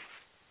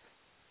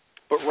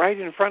 but right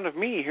in front of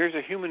me, here's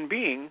a human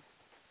being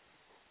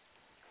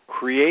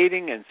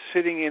creating and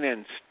sitting in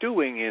and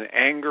stewing in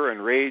anger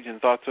and rage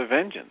and thoughts of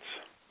vengeance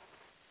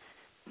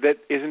that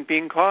isn't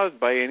being caused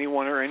by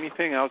anyone or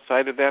anything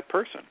outside of that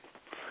person.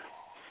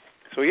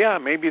 So yeah,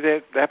 maybe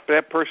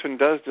that person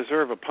does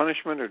deserve a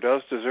punishment or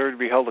does deserve to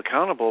be held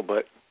accountable,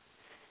 but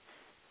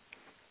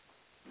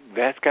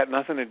that's got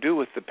nothing to do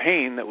with the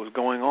pain that was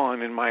going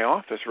on in my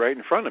office right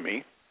in front of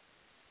me.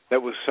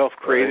 That was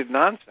self-created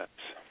nonsense.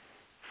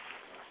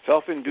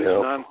 Self-induced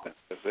nonsense,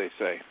 as they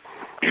say.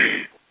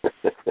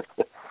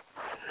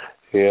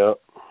 Yeah,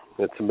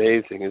 it's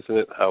amazing, isn't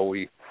it, how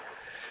we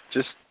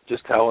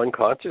just how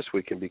unconscious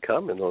we can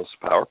become in those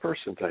power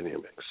person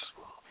dynamics.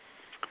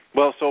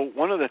 Well, so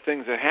one of the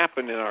things that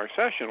happened in our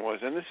session was,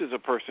 and this is a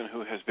person who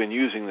has been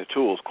using the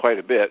tools quite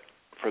a bit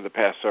for the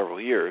past several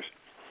years,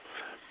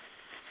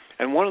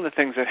 and one of the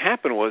things that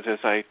happened was, as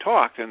I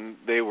talked, and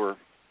they were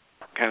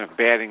kind of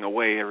batting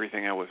away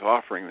everything I was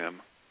offering them,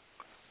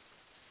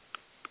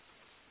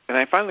 and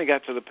I finally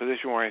got to the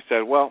position where I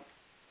said, well,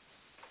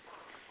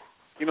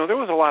 there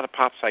was a lot of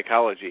pop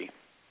psychology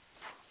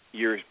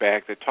years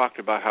back that talked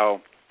about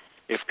how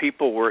if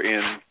people were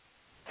in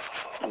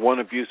one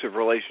abusive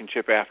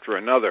relationship after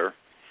another,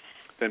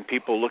 then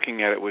people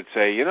looking at it would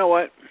say, you know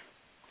what,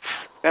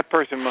 that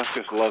person must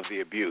just love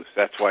the abuse.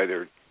 That's why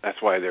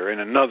they're in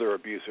another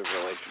abusive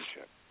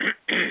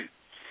relationship.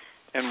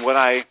 And what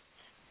I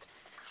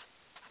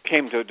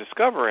came to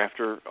discover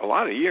after a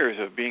lot of years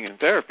of being in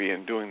therapy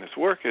and doing this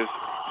work is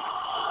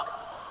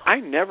I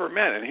never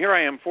met, and here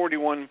I am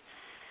 41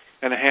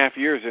 and a half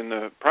years in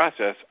the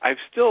process, I've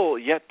still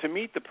yet to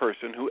meet the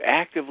person who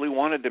actively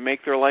wanted to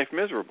make their life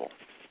miserable.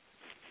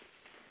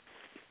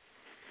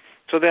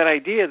 So that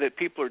idea that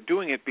people are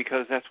doing it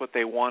because that's what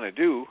they want to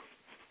do,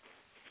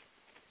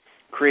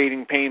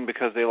 creating pain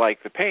because they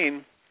like the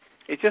pain,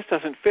 it just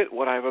doesn't fit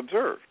what I've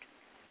observed.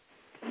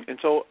 And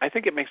so I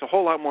think it makes a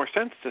whole lot more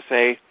sense to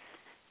say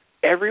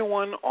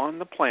everyone on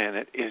the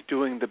planet is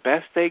doing the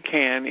best they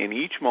can in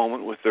each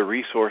moment with the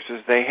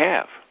resources they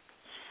have.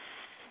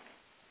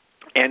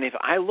 And if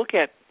I look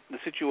at the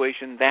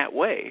situation that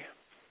way,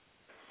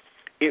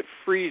 it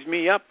frees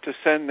me up to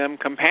send them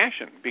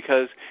compassion,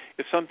 because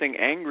if something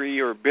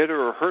angry or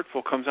bitter or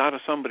hurtful comes out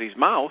of somebody's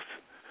mouth,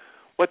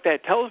 what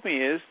that tells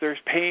me is there's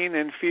pain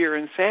and fear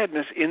and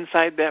sadness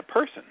inside that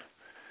person.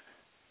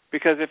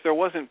 Because if there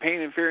wasn't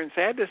pain and fear and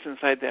sadness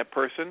inside that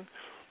person,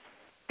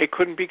 it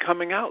couldn't be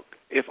coming out.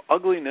 If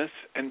ugliness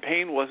and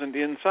pain wasn't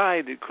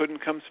inside, it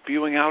couldn't come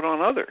spewing out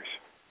on others.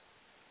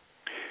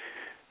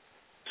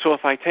 So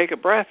if I take a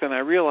breath and I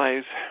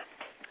realize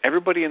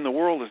everybody in the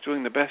world is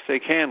doing the best they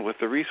can with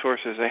the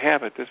resources they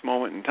have at this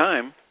moment in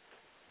time,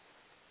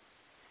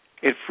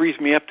 it frees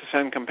me up to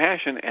send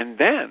compassion, and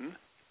then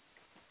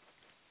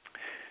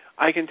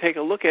I can take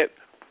a look at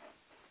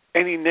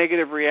any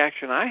negative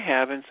reaction I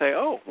have and say,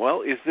 oh,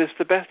 well, is this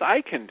the best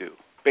I can do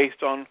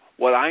based on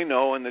what I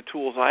know and the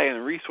tools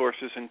and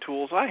resources and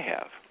tools I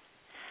have?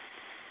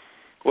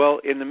 Well,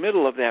 in the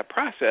middle of that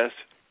process,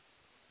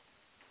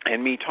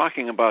 and me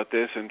talking about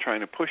this and trying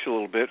to push a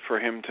little bit for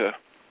him to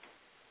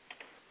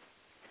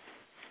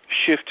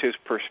shift his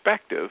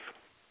perspective,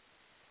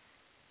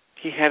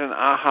 he had an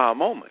aha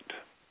moment.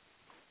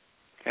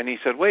 And he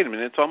said, wait a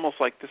minute, it's almost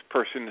like this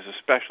person is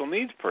a special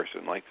needs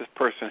person, like this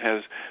person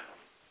has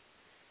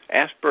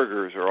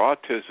Asperger's or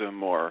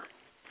autism or,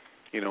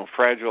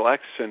 Fragile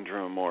X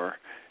syndrome, or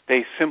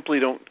they simply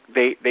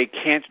they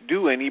can't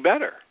do any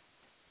better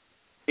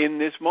in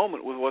this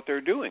moment with what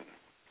they're doing.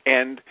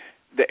 And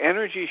the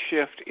energy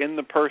shift in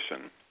the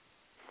person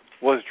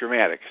was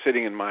dramatic.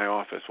 Sitting in my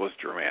office was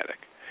dramatic.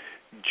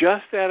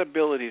 Just that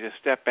ability to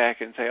step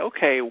back and say,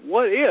 okay,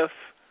 what if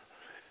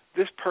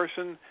this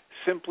person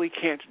simply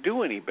can't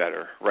do any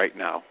better right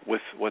now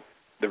with what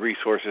the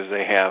resources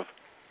they have,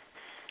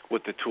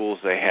 with the tools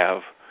they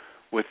have,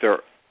 with their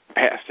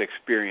past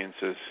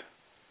experiences,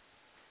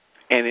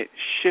 and it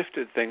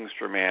shifted things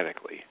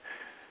dramatically.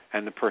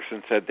 And the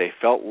person said they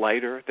felt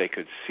lighter, they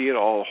could see it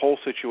all, the whole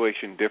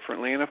situation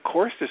differently, and of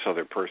course this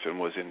other person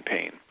was in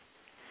pain.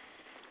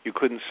 You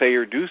couldn't say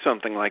or do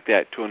something like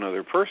that to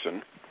another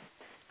person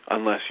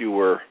unless you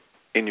were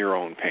in your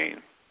own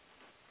pain.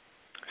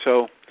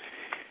 So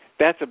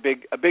that's a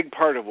big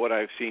part of what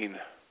I've seen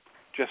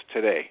just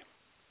today.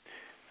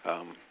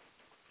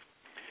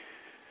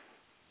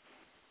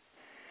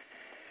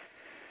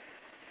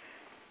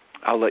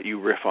 I'll let you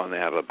riff on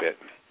that a bit.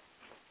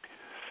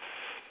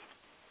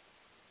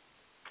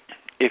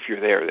 If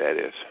you're there, that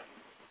is.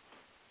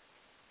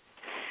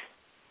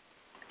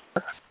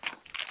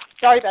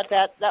 Sorry about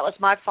that. That was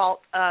my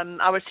fault.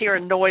 I was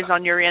hearing noise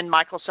on your end,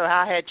 Michael, so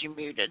I had you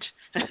muted.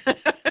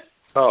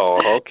 Oh,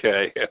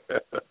 okay.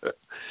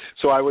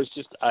 So I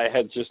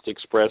had just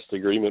expressed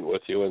agreement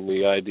with you in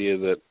the idea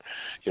that,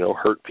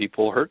 hurt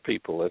people.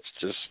 It's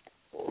just,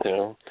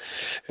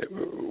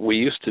 we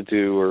used to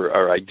do,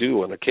 or I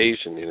do on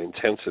occasion in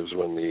intensives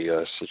when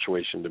the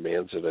situation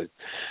demands it.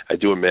 I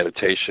do a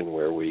meditation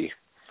where we,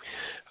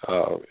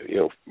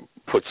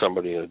 put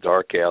somebody in a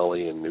dark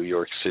alley in New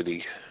York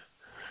City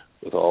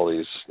with all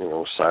these,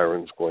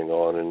 sirens going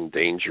on and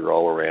danger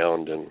all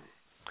around, and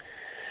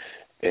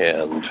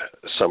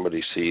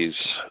somebody sees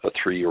a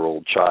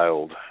 3-year-old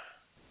child,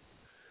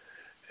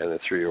 and the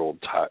 3-year-old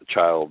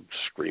child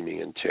screaming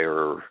in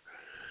terror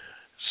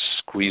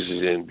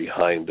squeezes in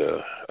behind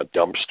a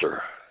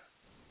dumpster.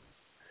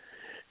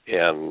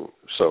 And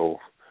so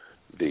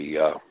the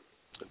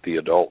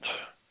adult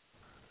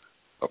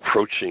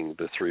approaching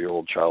the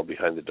 3-year-old child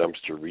behind the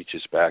dumpster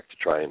reaches back to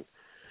try and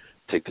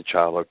take the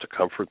child out to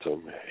comfort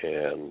them,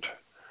 and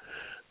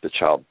the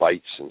child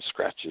bites and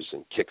scratches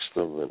and kicks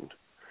them, and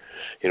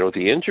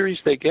the injuries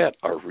they get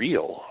are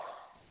real,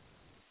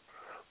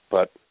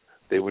 but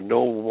they would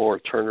no more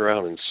turn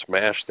around and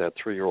smash that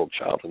 3-year-old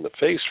child in the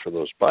face for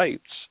those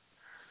bites.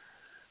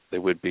 They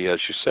would be, as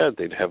you said,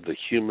 they'd have the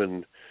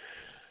human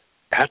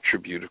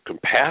attribute of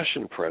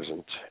compassion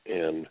present,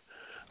 and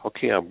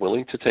okay, I'm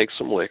willing to take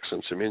some licks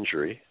and some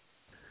injury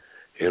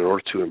in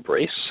order to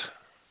embrace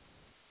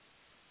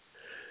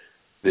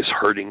this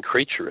hurting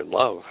creature in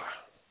love.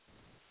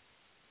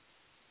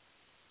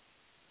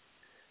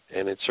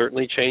 And it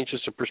certainly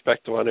changes the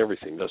perspective on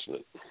everything, doesn't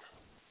it?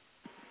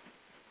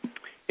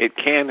 It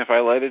can if I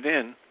let it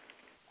in.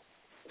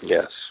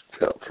 Yes,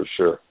 for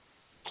sure.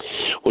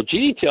 Well,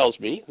 Jeanie tells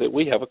me that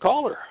we have a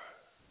caller.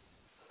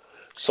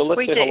 So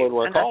let's say hello to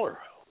our caller.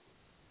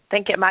 I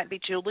think it might be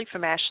Julie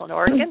from Ashland,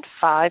 Oregon.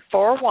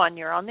 541,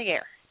 you're on the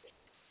air.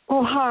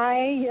 Oh,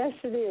 hi. Yes,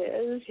 it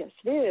is.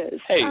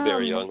 Hey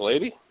there, young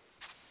lady.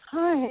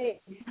 Hi.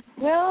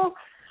 Well,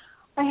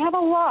 I have a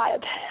lot,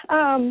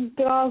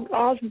 but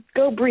I'll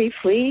go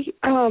briefly.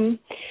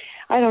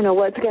 I don't know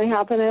what's going to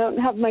happen. I don't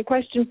have my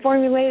question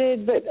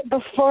formulated, but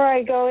before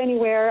I go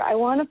anywhere, I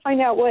want to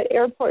find out what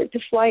airport to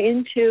fly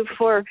into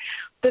for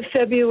the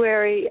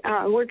February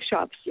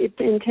workshops,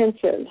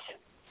 intensives.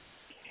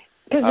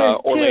 Because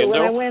there's two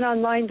when I went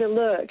online to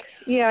look.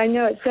 Yeah, I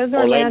know. It says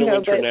Orlando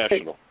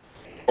International.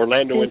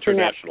 Orlando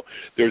International.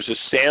 There's a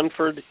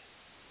Sanford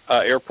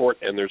airport,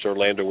 and there's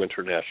Orlando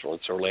International.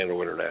 It's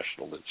Orlando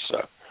International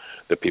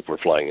that people are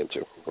flying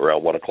into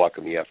around 1 o'clock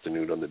in the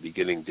afternoon on the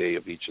beginning day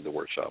of each of the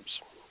workshops.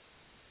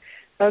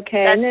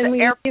 Okay. That's and then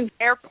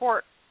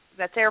airport.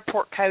 That's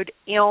airport code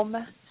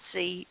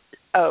MCO.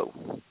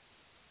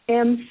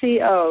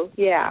 MCO.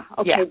 Yeah.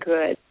 Okay. Yeah.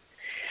 Good.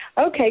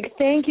 Okay.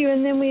 Thank you.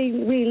 And then we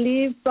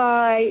leave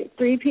by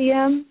 3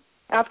 p.m.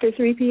 After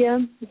 3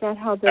 p.m. Is that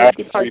how the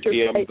after departure? 3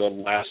 p.m. the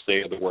last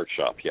day of the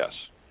workshop. Yes.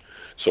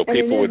 So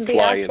people would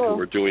fly in who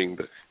were doing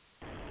the.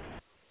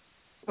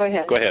 Go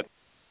ahead. Go ahead.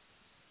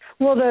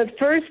 Well, the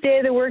first day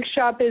of the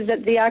workshop is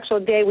the actual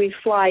day we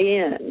fly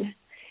in,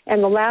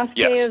 and the last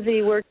day of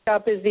the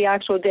workshop is the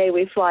actual day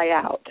we fly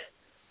out.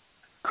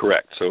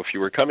 Correct. So if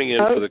you were coming in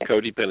for the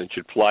codependent,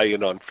 you'd fly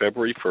in on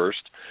February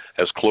 1st,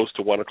 as close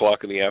to 1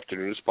 o'clock in the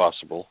afternoon as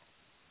possible.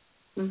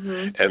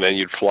 Mm-hmm. And then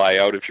you'd fly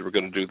out. If you were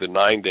going to do the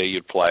 9-day,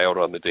 you'd fly out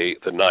on the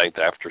 9th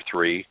after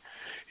 3.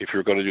 If you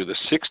were going to do the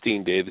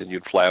 16-day, then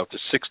you'd fly out the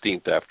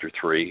 16th after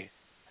 3.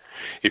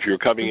 If you were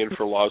coming in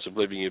for Laws of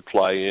Living, you'd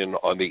fly in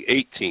on the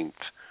 18th,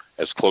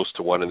 as close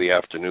to 1 in the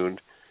afternoon,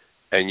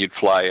 and you'd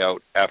fly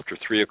out after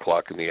 3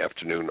 o'clock in the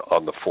afternoon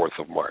on the 4th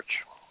of March.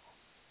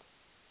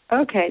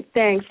 Okay,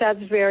 thanks. That's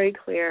very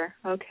clear.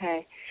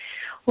 Okay.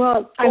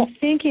 Well, cool. I'm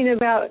thinking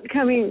about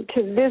coming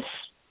to this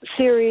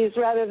series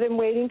rather than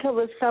waiting till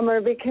the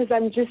summer because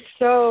I'm just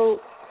so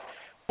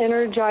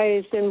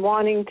energized and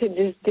wanting to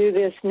just do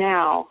this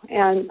now.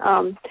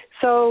 And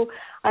so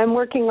I'm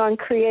working on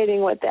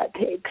creating what that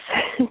takes.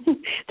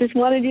 Just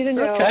wanted you to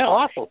know. Okay,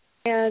 awesome.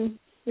 And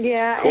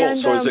yeah. Cool.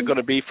 And, so is it going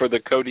to be for the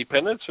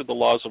codependents or the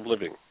Laws of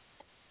Living?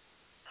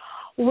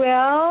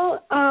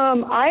 Well,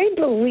 I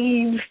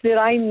believe that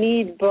I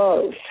need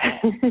both.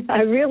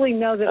 I really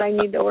know that I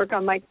need to work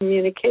on my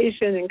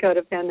communication and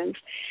codependence.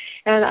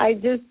 And I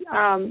just,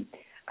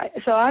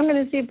 so I'm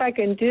going to see if I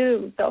can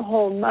do the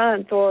whole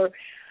month or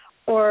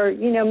or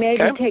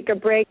maybe Okay. take a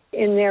break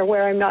in there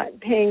where I'm not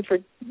paying for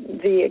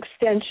the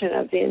extension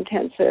of the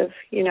intensive,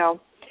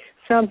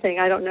 something.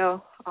 I don't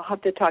know. I'll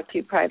have to talk to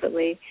you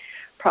privately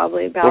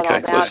probably about all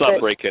that. Let's not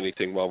break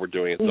anything while we're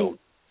doing it, though.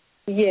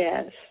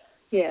 Yes.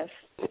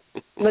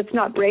 Let's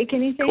not break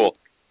anything? Cool.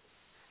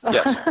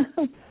 Yes.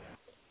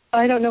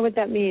 I don't know what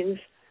that means.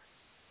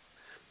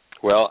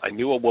 Well, I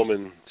knew a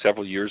woman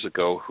several years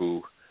ago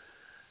who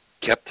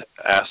kept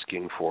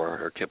asking for,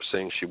 or kept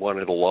saying she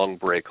wanted a long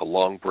break.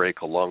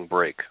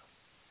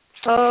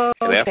 Oh,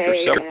 and after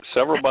okay.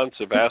 several months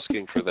of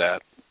asking for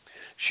that,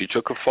 she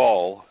took a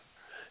fall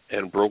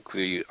and broke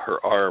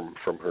her arm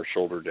from her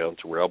shoulder down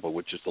to her elbow,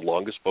 which is the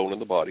longest bone in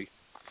the body,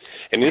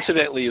 and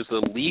incidentally is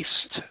the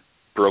least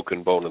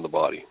broken bone in the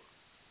body.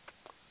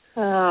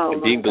 Oh,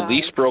 and being the God.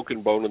 least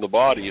broken bone in the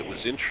body, it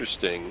was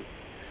interesting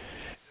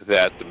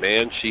that the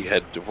man she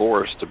had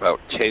divorced about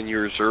 10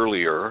 years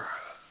earlier,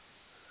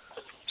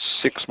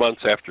 6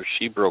 months after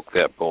she broke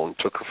that bone,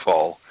 took a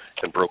fall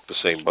and broke the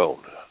same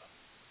bone.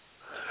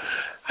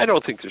 I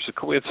don't think there's a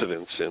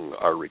coincidence in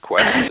our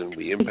requests, and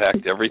we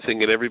impact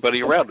everything and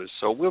everybody around us.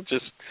 So we'll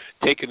just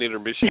take an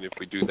intermission if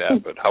we do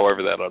that, but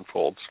however that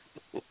unfolds.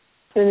 An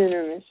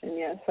intermission,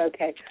 yes.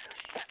 Okay.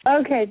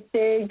 Okay,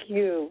 thank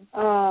you.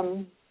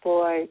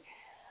 Boy,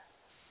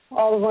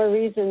 all the more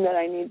reason that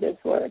I need this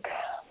work.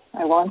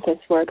 I want this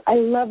work. I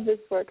love this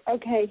work.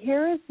 Okay,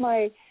 here is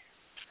my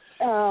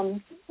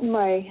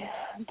my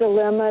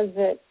dilemma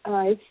that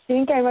I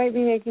think I might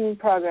be making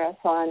progress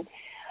on.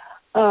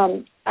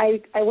 I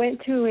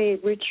went to a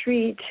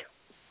retreat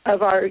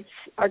of our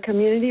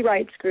community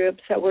rights group,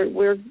 so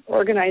we're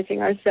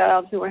organizing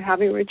ourselves and we're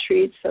having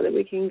retreats so that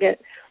we can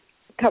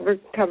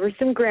cover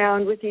some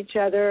ground with each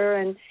other,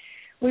 and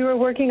we were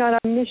working on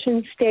our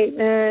mission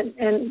statement,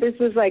 and this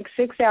was like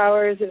 6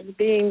 hours of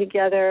being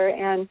together,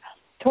 and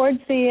towards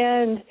the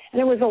end,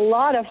 and it was a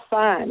lot of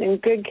fun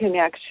and good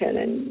connection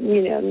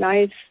and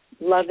nice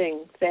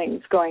loving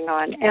things going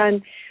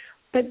on,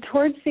 but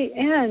towards the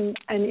end,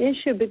 an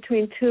issue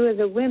between two of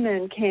the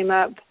women came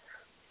up,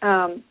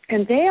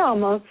 and they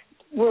almost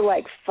were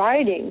like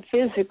fighting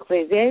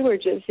physically. They were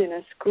just in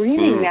a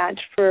screaming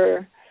match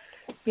for,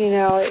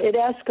 it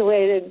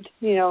escalated,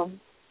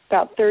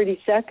 about 30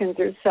 seconds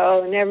or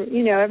so, and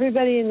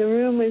everybody in the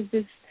room was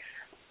just,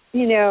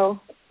 we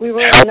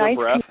were in a nice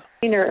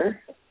container.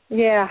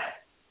 Yeah.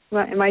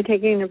 Am I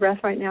taking a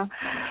breath right now?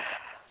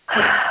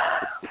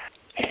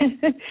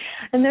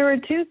 And there were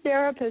two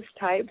therapist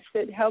types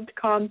that helped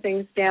calm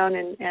things down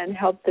and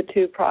help the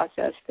two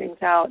process things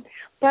out.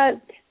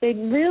 But they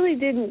really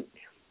didn't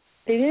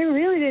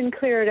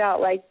clear it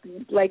out like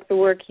the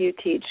work you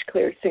teach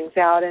clears things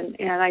out,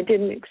 and I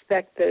didn't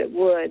expect that it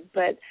would.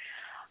 But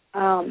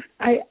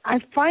I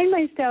find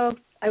myself,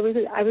 I was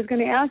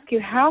going to ask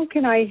you, how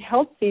can I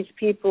help these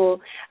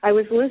people? I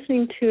was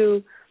listening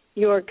to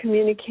your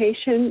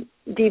communication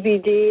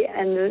DVD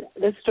and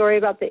the story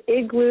about the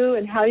igloo,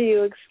 and how do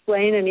you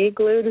explain an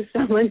igloo to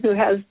someone who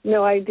has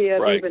no idea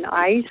of even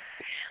ice,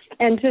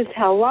 and just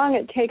how long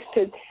it takes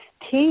to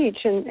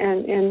teach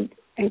and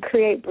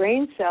create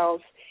brain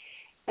cells.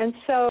 And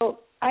so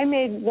I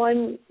made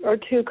one or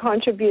two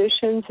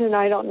contributions, and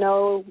I don't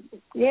know.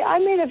 Yeah, I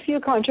made a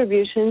few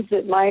contributions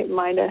that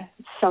might have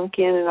sunk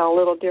in a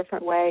little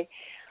different way.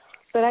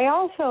 But I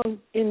also,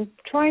 in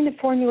trying to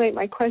formulate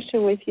my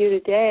question with you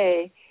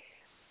today,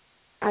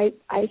 I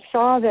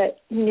saw that,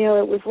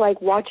 it was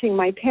like watching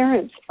my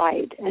parents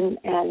fight and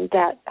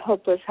that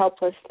hopeless,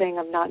 helpless thing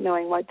of not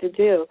knowing what to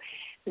do.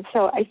 And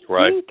so I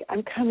think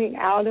I'm coming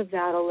out of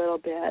that a little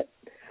bit.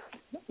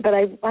 But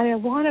I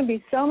want to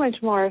be so much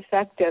more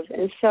effective.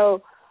 And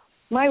so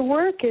my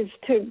work is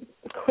to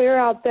clear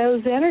out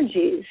those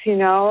energies,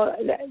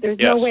 There's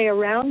no way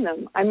around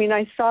them. I mean,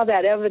 I saw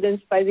that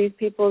evidenced by these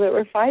people that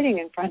were fighting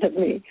in front of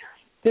me.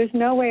 There's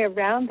no way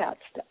around that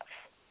stuff.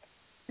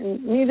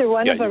 And neither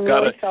one of them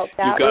really felt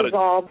that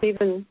resolved.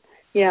 Even,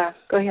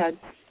 go ahead.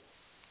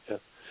 Yeah.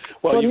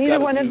 Well, you've neither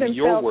got one to of do them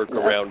your felt work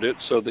around it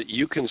so that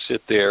you can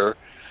sit there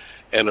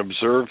and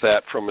observe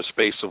that from a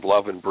space of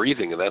love and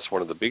breathing, and that's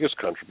one of the biggest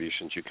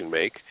contributions you can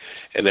make.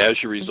 And as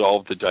you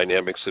resolve the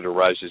dynamics that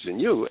arises in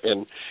you,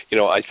 and,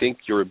 I think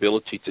your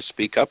ability to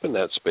speak up in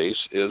that space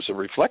is a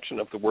reflection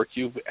of the work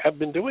you have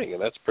been doing,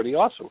 and that's pretty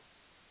awesome.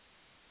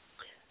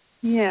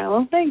 Yeah,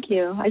 well, thank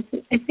you. I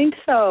think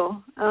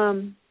so.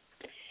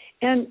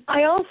 And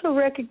I also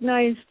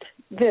recognized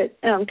that,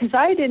 because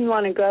I didn't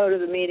want to go to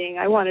the meeting.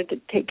 I wanted to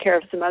take care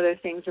of some other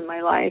things in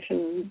my life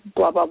and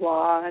blah, blah,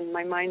 blah. And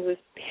my mind was,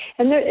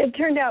 and it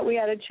turned out we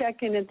had a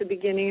check-in at the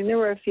beginning, and there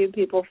were a few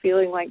people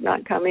feeling like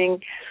not coming.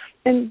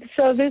 And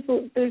so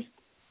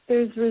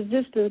there's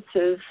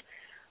resistances.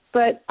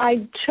 But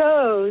I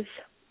chose,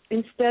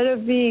 instead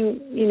of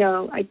being,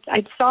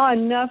 I saw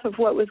enough of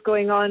what was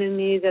going on in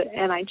me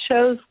and I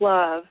chose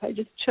love. I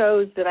just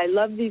chose that I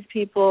love these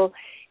people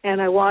and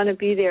I want to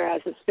be there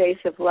as a space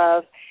of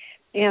love.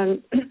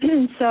 And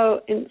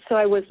so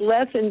I was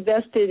less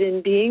invested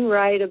in being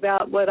right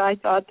about what I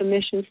thought the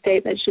mission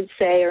statement should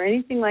say or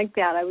anything like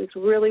that. I was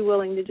really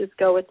willing to just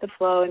go with the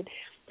flow and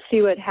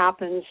see what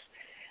happens.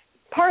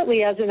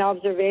 partly as an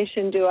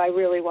observation, do I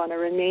really want to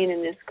remain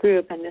in this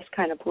group and this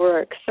kind of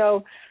work?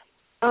 So,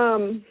 but,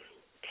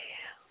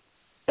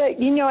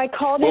 I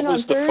called in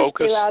on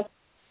Thursday last...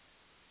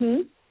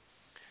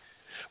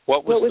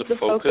 What was the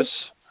focus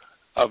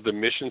of the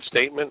mission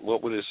statement?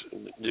 What was,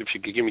 if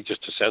you could give me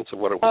just a sense of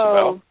what it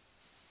was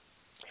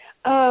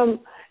about?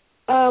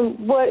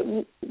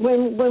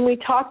 When we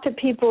talk to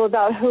people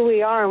about who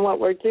we are and what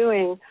we're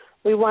doing,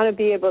 we want to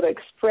be able to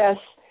express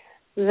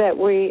that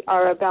we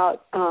are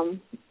about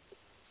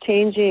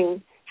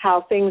changing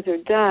how things are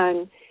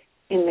done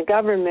in the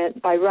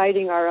government by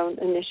writing our own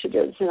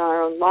initiatives and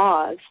our own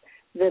laws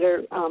that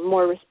are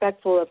more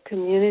respectful of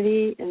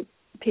community and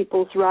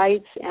people's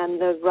rights and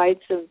the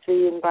rights of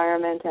the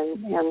environment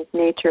and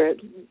nature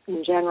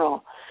in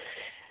general.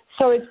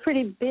 So it's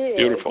pretty big.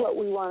 Beautiful. What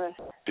we want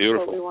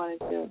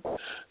to do.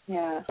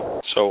 Yeah.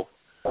 So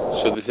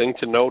the thing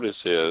to notice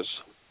is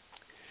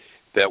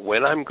that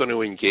when I'm going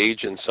to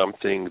engage in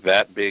something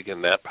that big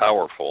and that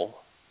powerful,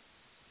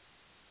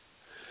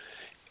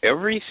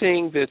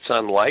 everything that's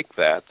unlike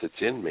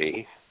that's in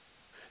me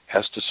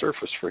has to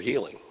surface for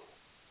healing.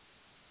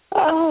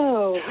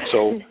 Oh.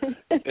 So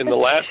in the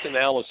last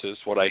analysis,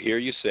 what I hear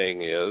you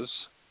saying is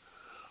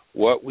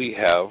what we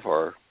have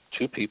are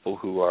two people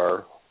who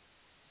are,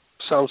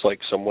 sounds like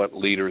somewhat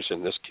leaders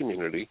in this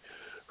community,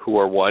 who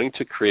are wanting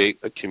to create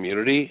a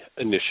community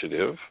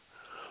initiative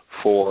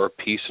for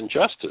peace and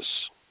justice.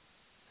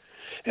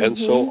 And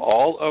so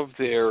all of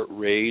their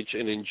rage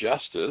and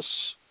injustice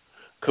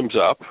comes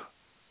up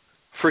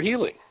for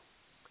healing.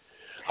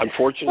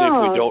 Unfortunately,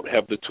 if we don't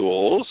have the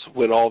tools,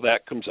 when all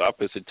that comes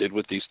up, as it did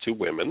with these two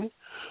women,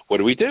 what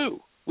do?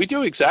 We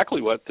do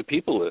exactly what the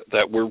people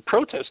that we're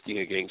protesting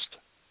against.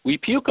 We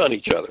puke on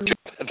each other.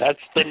 That's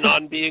the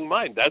non-being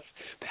mind. That's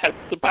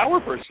the power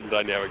person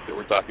dynamic that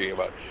we're talking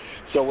about.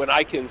 So when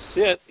I can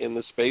sit in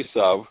the space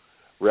of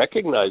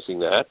recognizing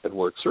that and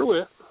work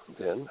through it,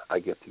 then I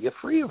get to get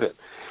free of it.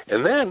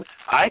 And then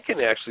I can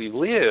actually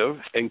live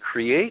and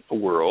create a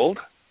world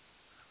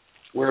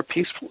where a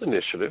peaceful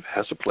initiative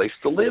has a place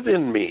to live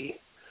in me,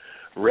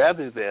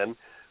 rather than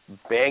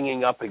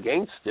banging up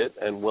against it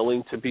and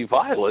willing to be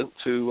violent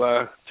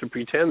to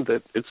pretend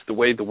that it's the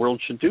way the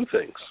world should do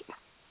things.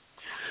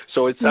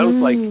 So it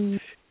sounds like,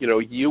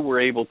 you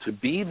were able to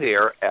be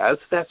there as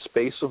that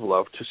space of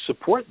love to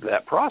support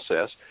that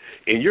process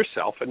in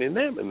yourself and in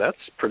them, and that's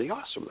pretty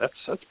awesome.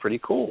 That's pretty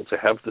cool. To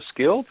have the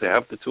skill, to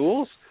have the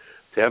tools,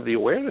 to have the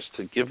awareness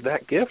to give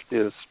that gift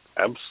is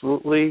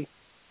absolutely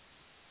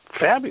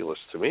fabulous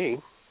to me.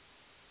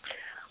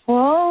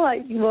 Well,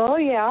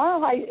 yeah.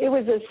 It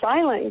was a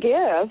silent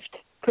gift,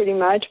 pretty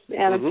much,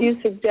 and a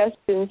few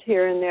suggestions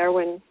here and there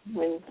when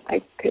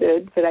I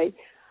could. But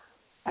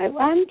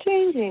I'm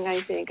changing.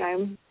 I think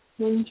I'm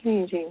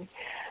changing.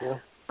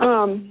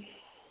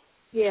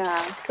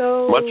 Yeah.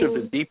 So much of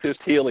the deepest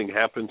healing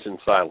happens in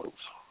silence.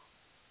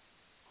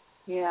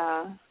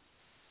 Yeah.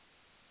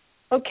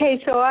 Okay.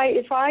 So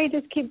if I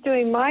just keep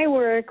doing my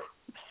work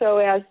so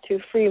as to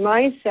free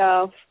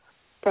myself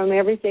from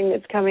everything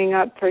that's coming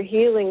up for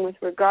healing with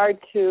regard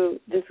to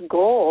this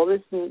goal,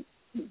 this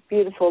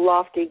beautiful,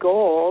 lofty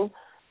goal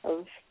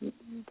of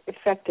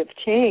effective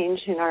change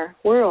in our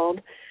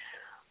world.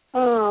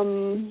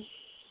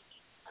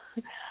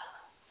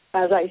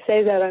 As I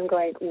say that, I'm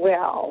going,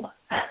 well.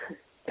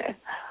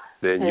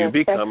 Then you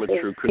become a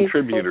true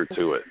contributor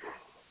to it.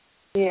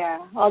 Yeah,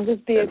 I'll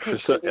just be a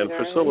contributor. And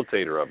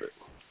facilitator of it.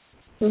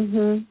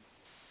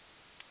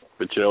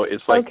 But,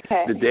 it's like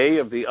the day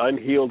of the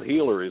unhealed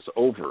healer is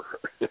over.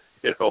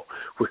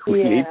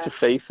 We need to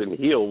face and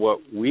heal what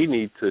we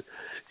need to,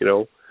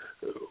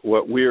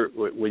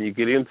 when you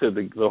get into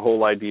the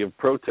whole idea of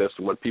protest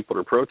and what people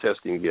are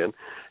protesting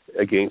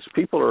against,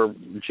 people are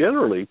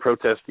generally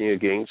protesting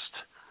against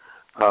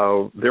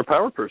their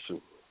power person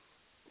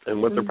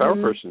and what their power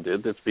person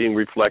did that's being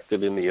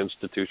reflected in the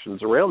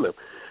institutions around them,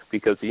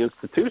 because the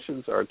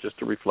institutions are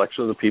just a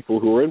reflection of the people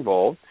who are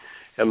involved.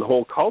 And the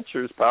whole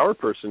culture's power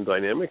person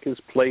dynamic is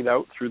played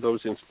out through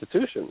those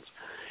institutions.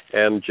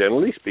 And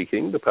generally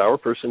speaking, the power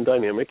person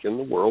dynamic in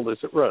the world as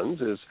it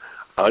runs is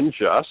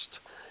unjust,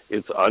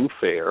 it's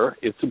unfair,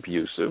 it's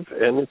abusive,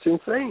 and it's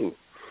insane.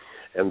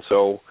 And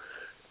so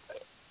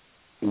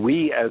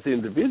we as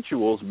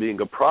individuals,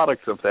 being a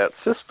product of that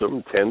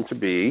system, tend to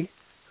be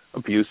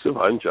abusive,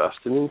 unjust,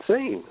 and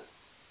insane.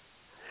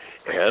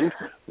 And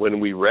when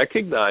we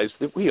recognize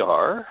that we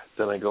are,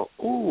 then I go,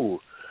 ooh,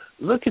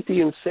 look at the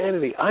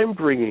insanity I'm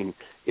bringing,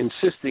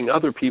 insisting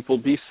other people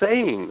be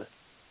sane.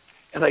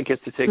 And I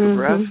get to take a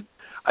breath.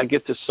 I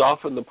get to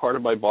soften the part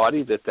of my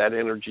body that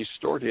energy is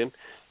stored in,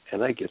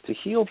 and I get to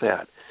heal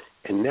that.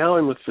 And now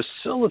I'm a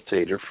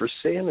facilitator for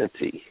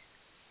sanity.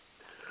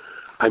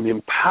 I'm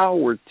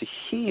empowered to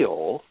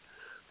heal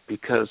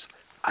because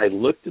I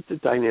looked at the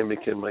dynamic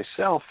in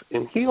myself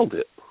and healed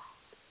it.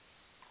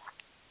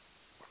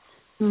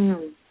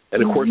 And,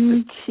 of course,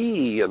 the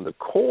key and the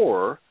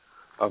core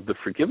of the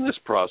forgiveness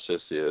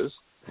process is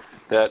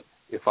that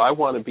if I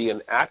want to be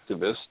an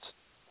activist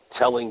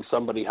telling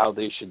somebody how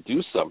they should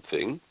do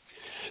something,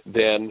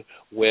 then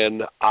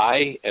when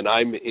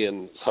I'm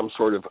in some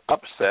sort of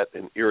upset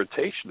and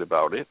irritation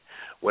about it,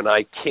 when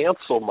I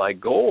cancel my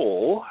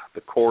goal,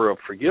 the core of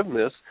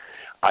forgiveness,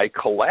 I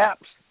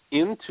collapse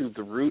into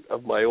the root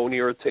of my own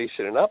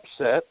irritation and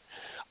upset.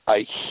 I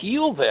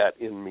heal that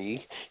in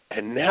me,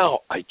 and now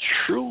I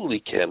truly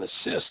can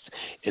assist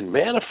in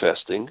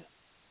manifesting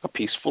a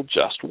peaceful,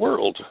 just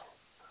world.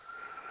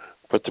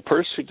 But the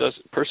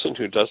person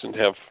who doesn't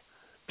have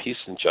peace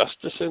and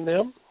justice in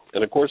them,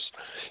 and of course,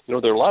 there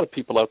are a lot of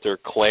people out there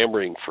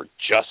clamoring for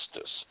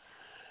justice,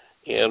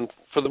 and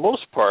for the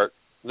most part,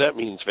 that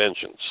means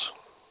vengeance.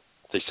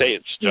 They say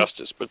it's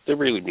justice, but they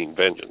really mean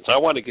vengeance. I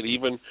want to get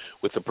even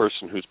with the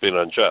person who's been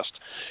unjust.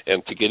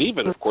 And to get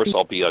even, of course,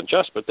 I'll be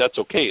unjust, but that's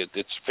okay.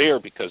 It's fair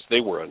because they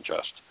were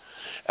unjust.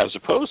 As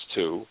opposed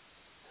to,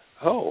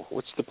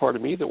 what's the part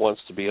of me that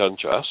wants to be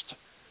unjust?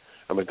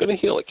 Am I going to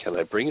heal it? Can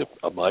I bring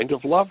a mind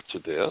of love to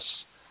this,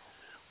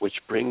 which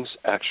brings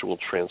actual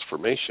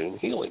transformation and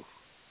healing?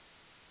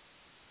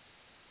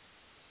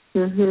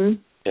 Mm-hmm.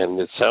 And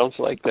it sounds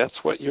like that's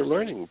what you're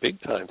learning big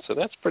time, so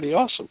that's pretty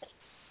awesome.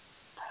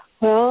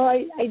 Well,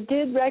 I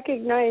did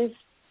recognize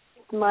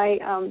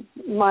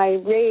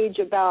my rage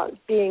about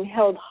being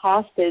held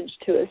hostage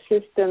to a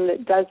system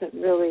that doesn't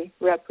really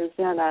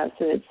represent us,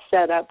 and it's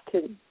set up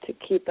to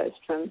keep us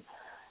from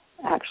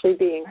actually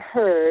being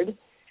heard.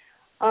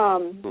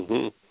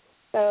 So,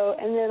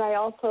 and then I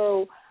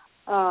also,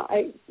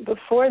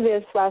 before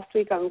this last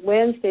week on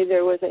Wednesday,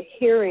 there was a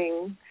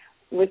hearing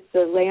with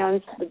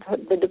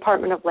the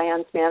Department of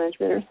Lands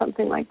Management or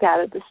something like that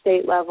at the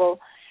state level.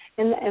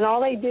 And all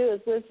they do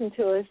is listen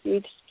to us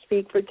each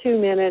speak for 2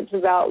 minutes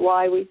about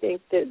why we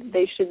think that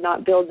they should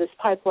not build this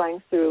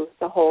pipeline through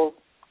the whole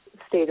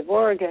state of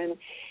Oregon.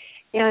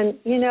 And,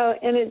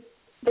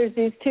 there's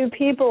these two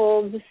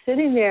people just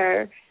sitting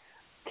there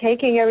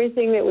taking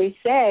everything that we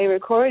say,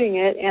 recording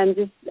it,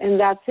 and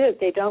that's it.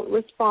 They don't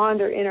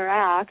respond or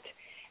interact.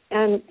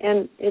 And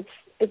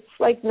it's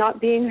like not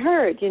being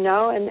heard,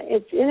 and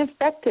it's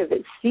ineffective.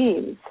 It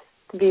seems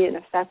to be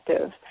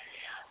ineffective.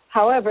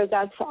 However,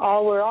 that's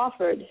all we're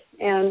offered,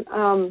 and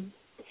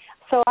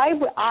so I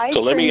so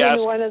let me ask.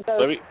 One of those.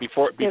 Let me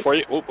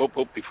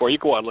before you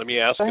go on. Let me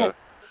ask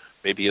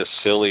maybe a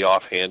silly,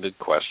 offhanded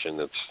question.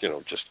 That's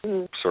just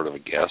sort of a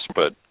guess.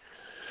 But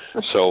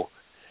so,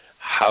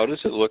 how does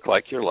it look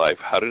like your life?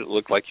 How did it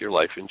look like your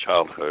life in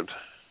childhood?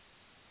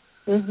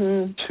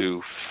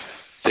 To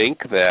think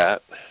that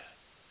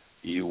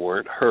you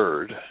weren't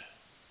heard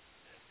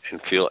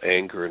and feel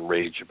anger and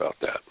rage about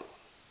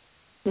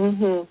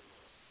that.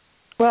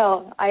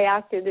 Well, I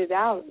acted it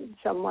out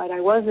somewhat.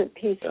 I wasn't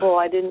peaceful.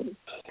 I didn't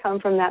come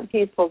from that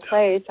peaceful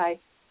place. I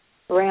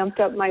ramped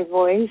up my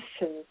voice,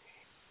 and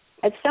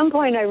at some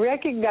point I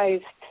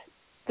recognized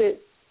that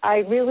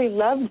I really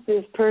loved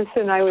this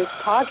person I was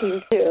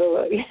talking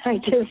to. I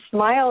just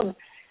smiled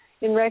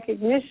in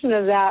recognition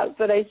of that,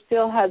 but I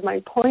still had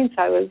my points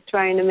I was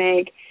trying to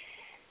make.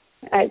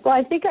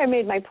 I think I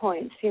made my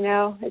points,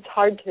 It's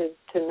hard to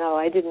know.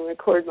 I didn't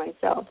record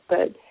myself,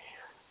 but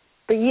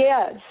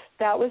yes,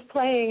 that was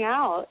playing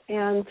out.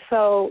 And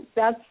so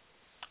that's,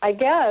 I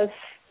guess,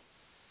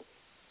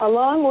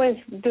 along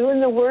with doing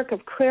the work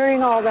of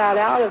clearing all that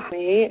out of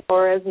me,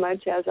 or as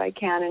much as I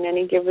can in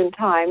any given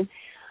time,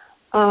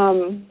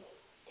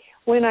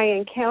 when I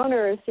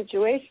encounter a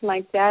situation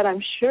like that,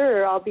 I'm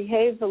sure I'll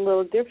behave a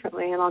little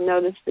differently and I'll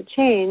notice the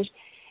change.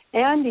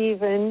 And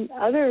even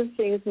other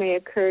things may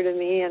occur to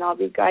me, and I'll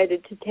be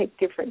guided to take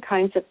different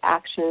kinds of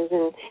actions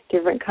and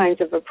different kinds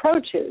of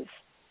approaches.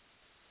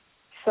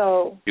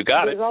 So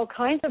there's all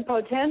kinds of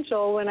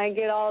potential when I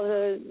get all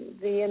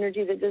the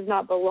energy that does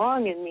not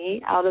belong in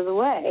me out of the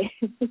way.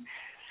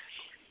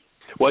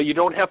 Well, you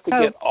don't have to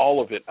get all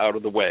of it out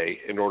of the way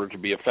in order to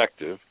be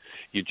effective.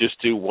 You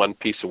just do one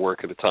piece of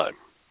work at a time.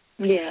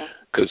 Yeah.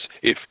 Because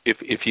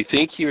if you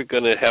think you're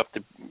going to have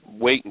to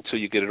wait until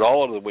you get it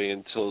all out of the way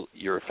until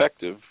you're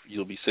effective,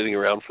 you'll be sitting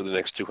around for the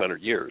next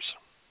 200 years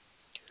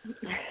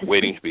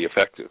waiting to be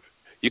effective.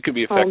 You can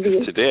be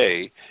effective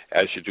today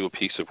as you do a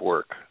piece of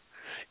work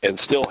and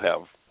still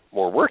have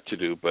more work to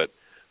do, but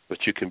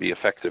you can be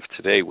effective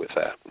today with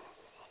that.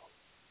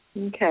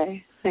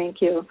 Okay,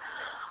 thank you.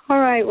 All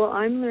right, well,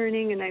 I'm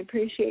learning, and I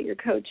appreciate your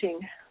coaching.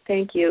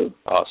 Thank you.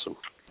 Awesome.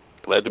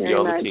 Glad to be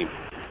on the team.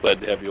 Glad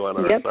to have you on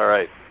our. All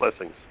right,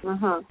 blessings.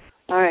 All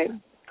right.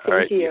 All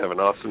right, you have an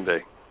awesome day.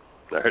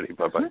 All righty,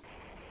 bye-bye.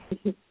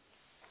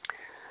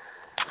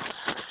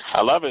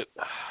 I love it.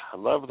 I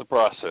love the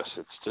process.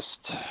 It's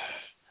just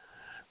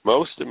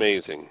most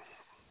amazing.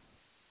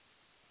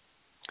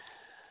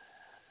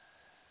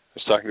 I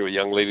was talking to a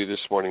young lady this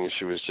morning, and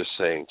she was just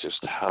saying just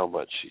how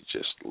much she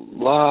just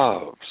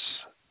loves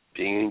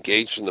being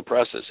engaged in the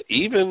process,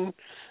 even,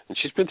 and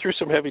she's been through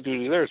some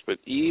heavy-duty years, but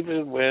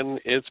even when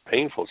it's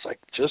painful, it's like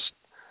just,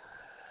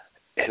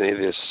 and it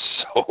is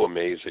so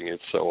amazing.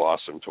 It's so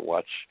awesome to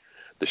watch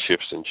the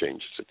shifts and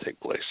changes that take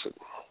place. And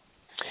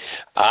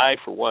I,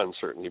 for one,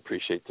 certainly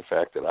appreciate the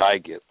fact that I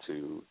get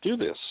to do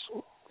this.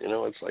 You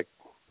know, it's like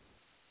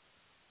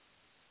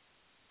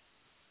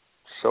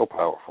so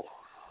powerful.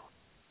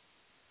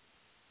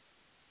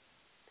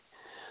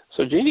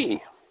 So,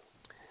 Jeanie,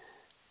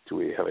 do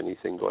we have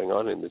anything going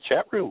on in the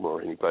chat room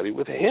or anybody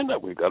with a hand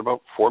up? We've got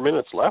about 4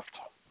 minutes left.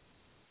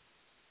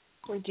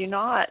 We do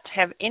not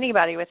have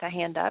anybody with a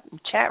hand up. The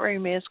chat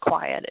room is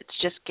quiet.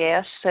 It's just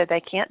guests, so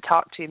they can't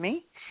talk to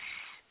me.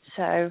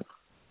 So I'm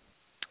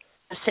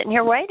sitting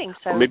here waiting.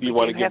 So or maybe you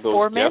want to give those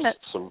 4 guests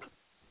minutes.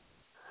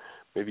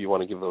 Maybe you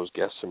want to give those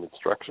guests some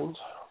instructions.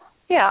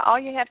 Yeah, all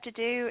you have to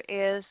do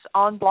is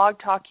on Blog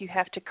Talk you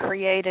have to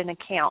create an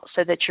account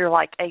so that you're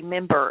like a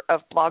member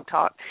of Blog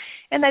Talk.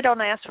 And they don't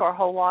ask for a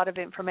whole lot of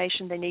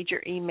information. They need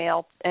your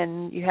email,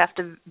 and you have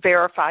to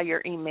verify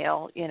your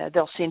email. You know,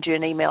 they'll send you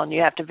an email, and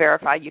you have to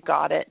verify you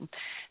got it and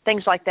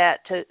things like that.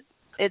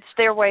 It's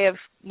their way of,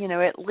 you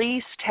know, at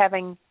least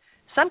having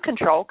some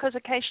control, because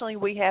occasionally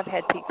we have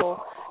had people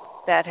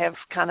that have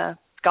kind of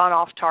gone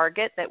off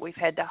target that we've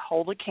had to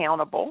hold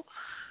accountable.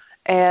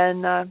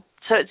 And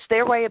so it's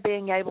their way of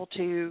being able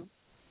to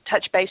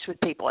touch base with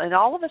people. And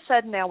all of a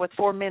sudden now with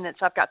 4 minutes,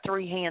 I've got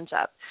 3 hands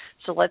up.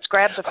 So let's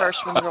grab the first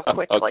one real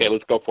quickly. Okay,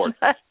 let's go for it.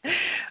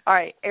 All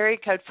right, area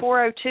code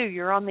 402,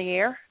 you're on the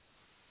air.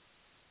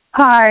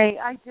 Hi,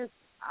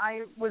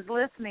 I was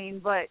listening,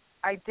 but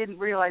I didn't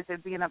realize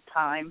there'd be enough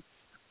time.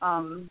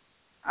 I'm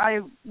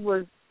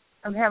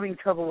having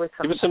trouble with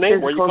some. Give us a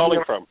name. Where are you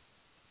calling from?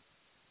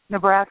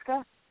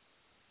 Nebraska.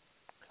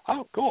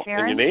 Oh, cool.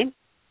 Sharon? And your name?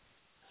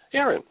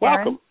 Aaron.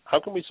 Welcome.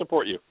 How can we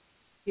support you?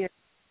 Yeah.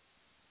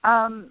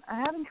 I'm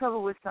having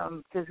trouble with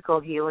some physical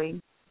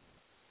healing,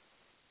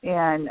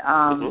 and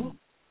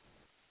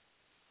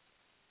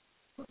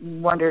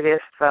wondered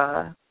if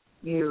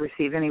you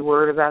receive any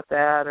word about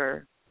that,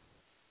 or.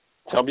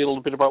 Tell me a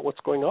little bit about what's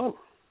going on.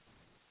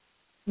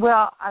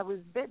 Well, I was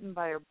bitten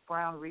by a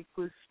brown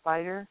recluse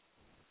spider.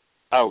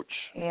 Ouch.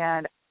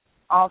 And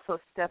also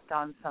stepped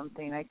on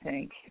something, I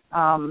think.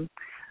 But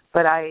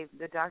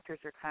the doctors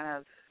are kind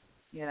of,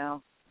 you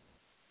know,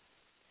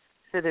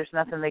 said there's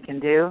nothing they can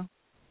do.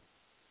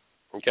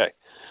 Okay.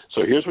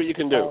 So here's what you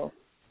can do.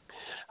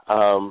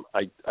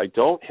 I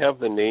don't have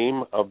the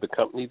name of the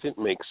company that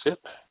makes it,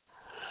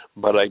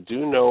 but I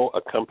do know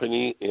a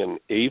company in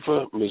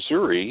Ava,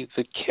 Missouri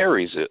that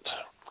carries it.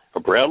 A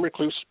brown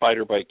recluse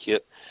spider bite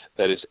kit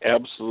that is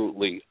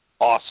absolutely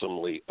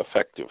awesomely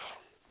effective.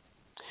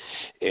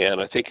 And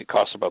I think it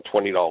costs about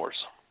 $20.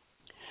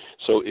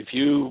 So if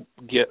you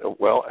get,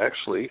 well,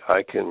 actually,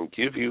 I can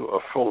give you a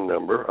phone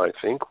number, I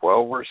think,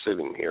 while we're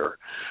sitting here.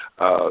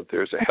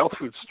 There's a health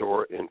food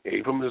store in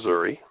Ava,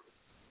 Missouri,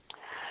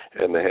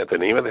 and the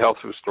name of the health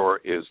food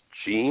store is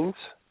Jeanie's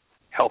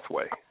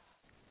Healthway.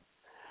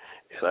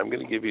 And I'm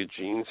going to give you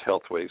Jeanie's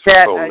Healthway's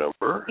phone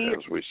number.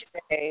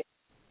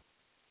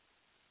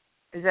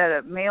 Is that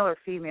a male or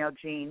female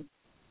Jean?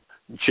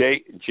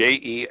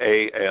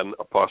 Jean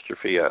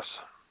apostrophe S.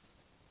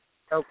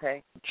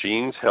 Okay.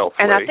 Jeanie's Healthway.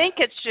 And I think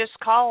it's just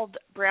called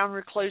Brown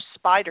Recluse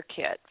Spider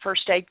Kit,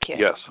 first aid kit.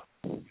 Yes.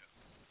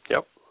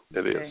 Yep,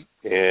 it is.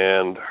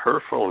 And her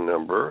phone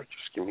number,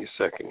 just give me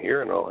a second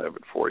here and I'll have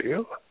it for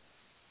you,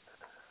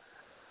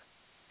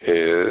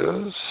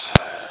 is...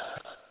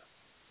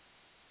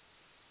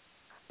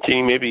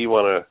 Jean, maybe you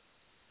want to...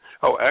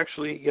 Oh,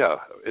 actually, yeah,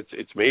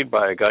 it's made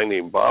by a guy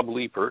named Bob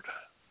Liepert,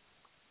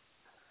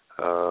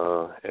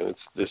 and it's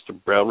just a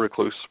Brown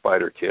Recluse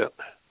Spider Kit.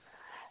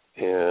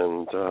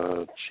 And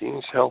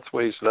Jeanie's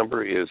Healthway's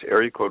number is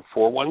area code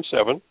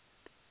 417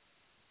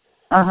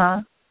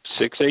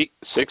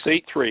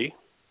 683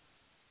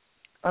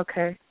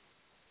 Okay.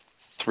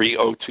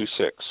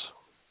 3026.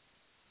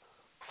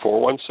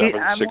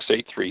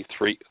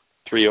 417-683-3026.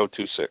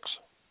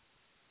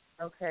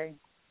 Okay.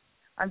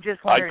 I'm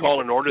just wondering. I'd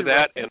call and order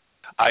that, and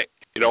I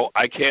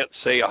can't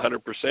say 100%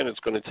 it's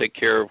going to take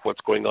care of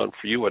what's going on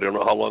for you. I don't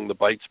know how long the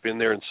bite's been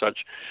there and such,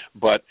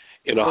 but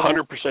in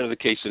 100% of the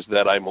cases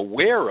that I'm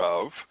aware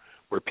of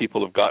where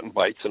people have gotten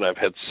bites, and I've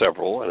had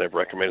several, and I've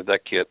recommended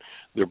that kit,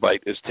 their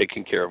bite is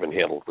taken care of and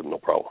handled with no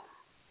problem.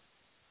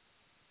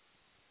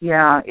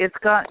 Yeah, it's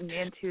gotten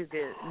into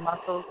the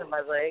muscles in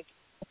my leg.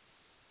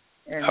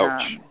 And,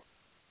 ouch.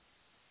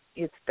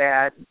 It's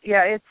bad.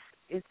 Yeah,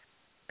 it's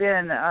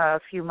been a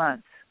few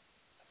months.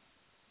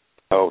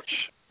 Ouch.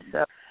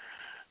 So,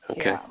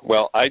 okay. Yeah.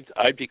 Well,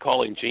 I'd be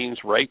calling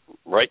Jean's right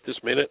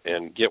this minute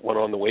and get one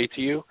on the way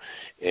to you,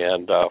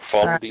 and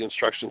follow the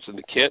instructions in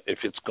the kit. If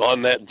it's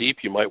gone that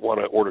deep, you might want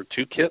to order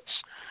 2 kits,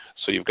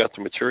 so you've got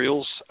the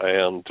materials.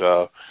 And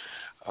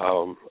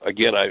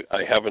again,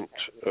 I haven't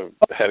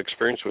had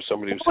experience with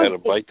somebody who's had a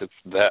bite that's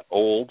that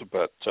old,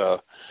 but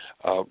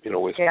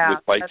with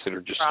bites that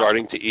are just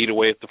starting to eat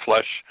away at the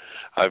flesh,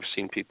 I've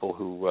seen people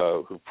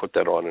who put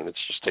that on, and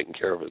it's just taking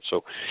care of it.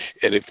 So,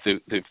 and if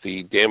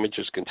the damage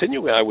is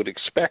continuing, I would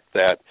expect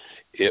that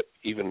it,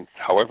 even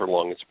however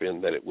long it's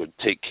been, that it would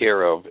take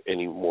care of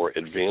any more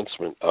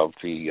advancement of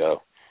the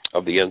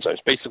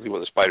enzymes. Basically, what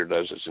the spider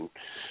does is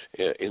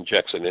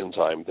injects an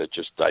enzyme that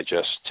just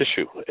digests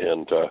tissue,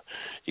 and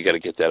you got to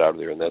get that out of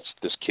there. And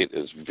this kit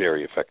is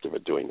very effective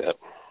at doing that.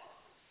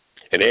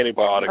 And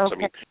antibiotics, Okay. I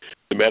mean,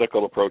 the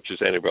medical approach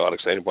is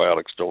antibiotics.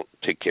 Antibiotics don't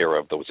take care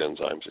of those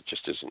enzymes. It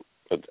just isn't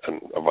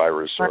a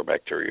virus or a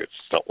bacteria. It's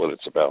not what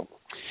it's about.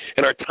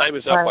 And our time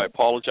is up. I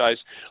apologize.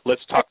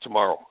 Let's talk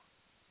tomorrow.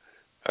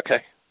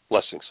 Okay?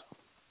 Blessings.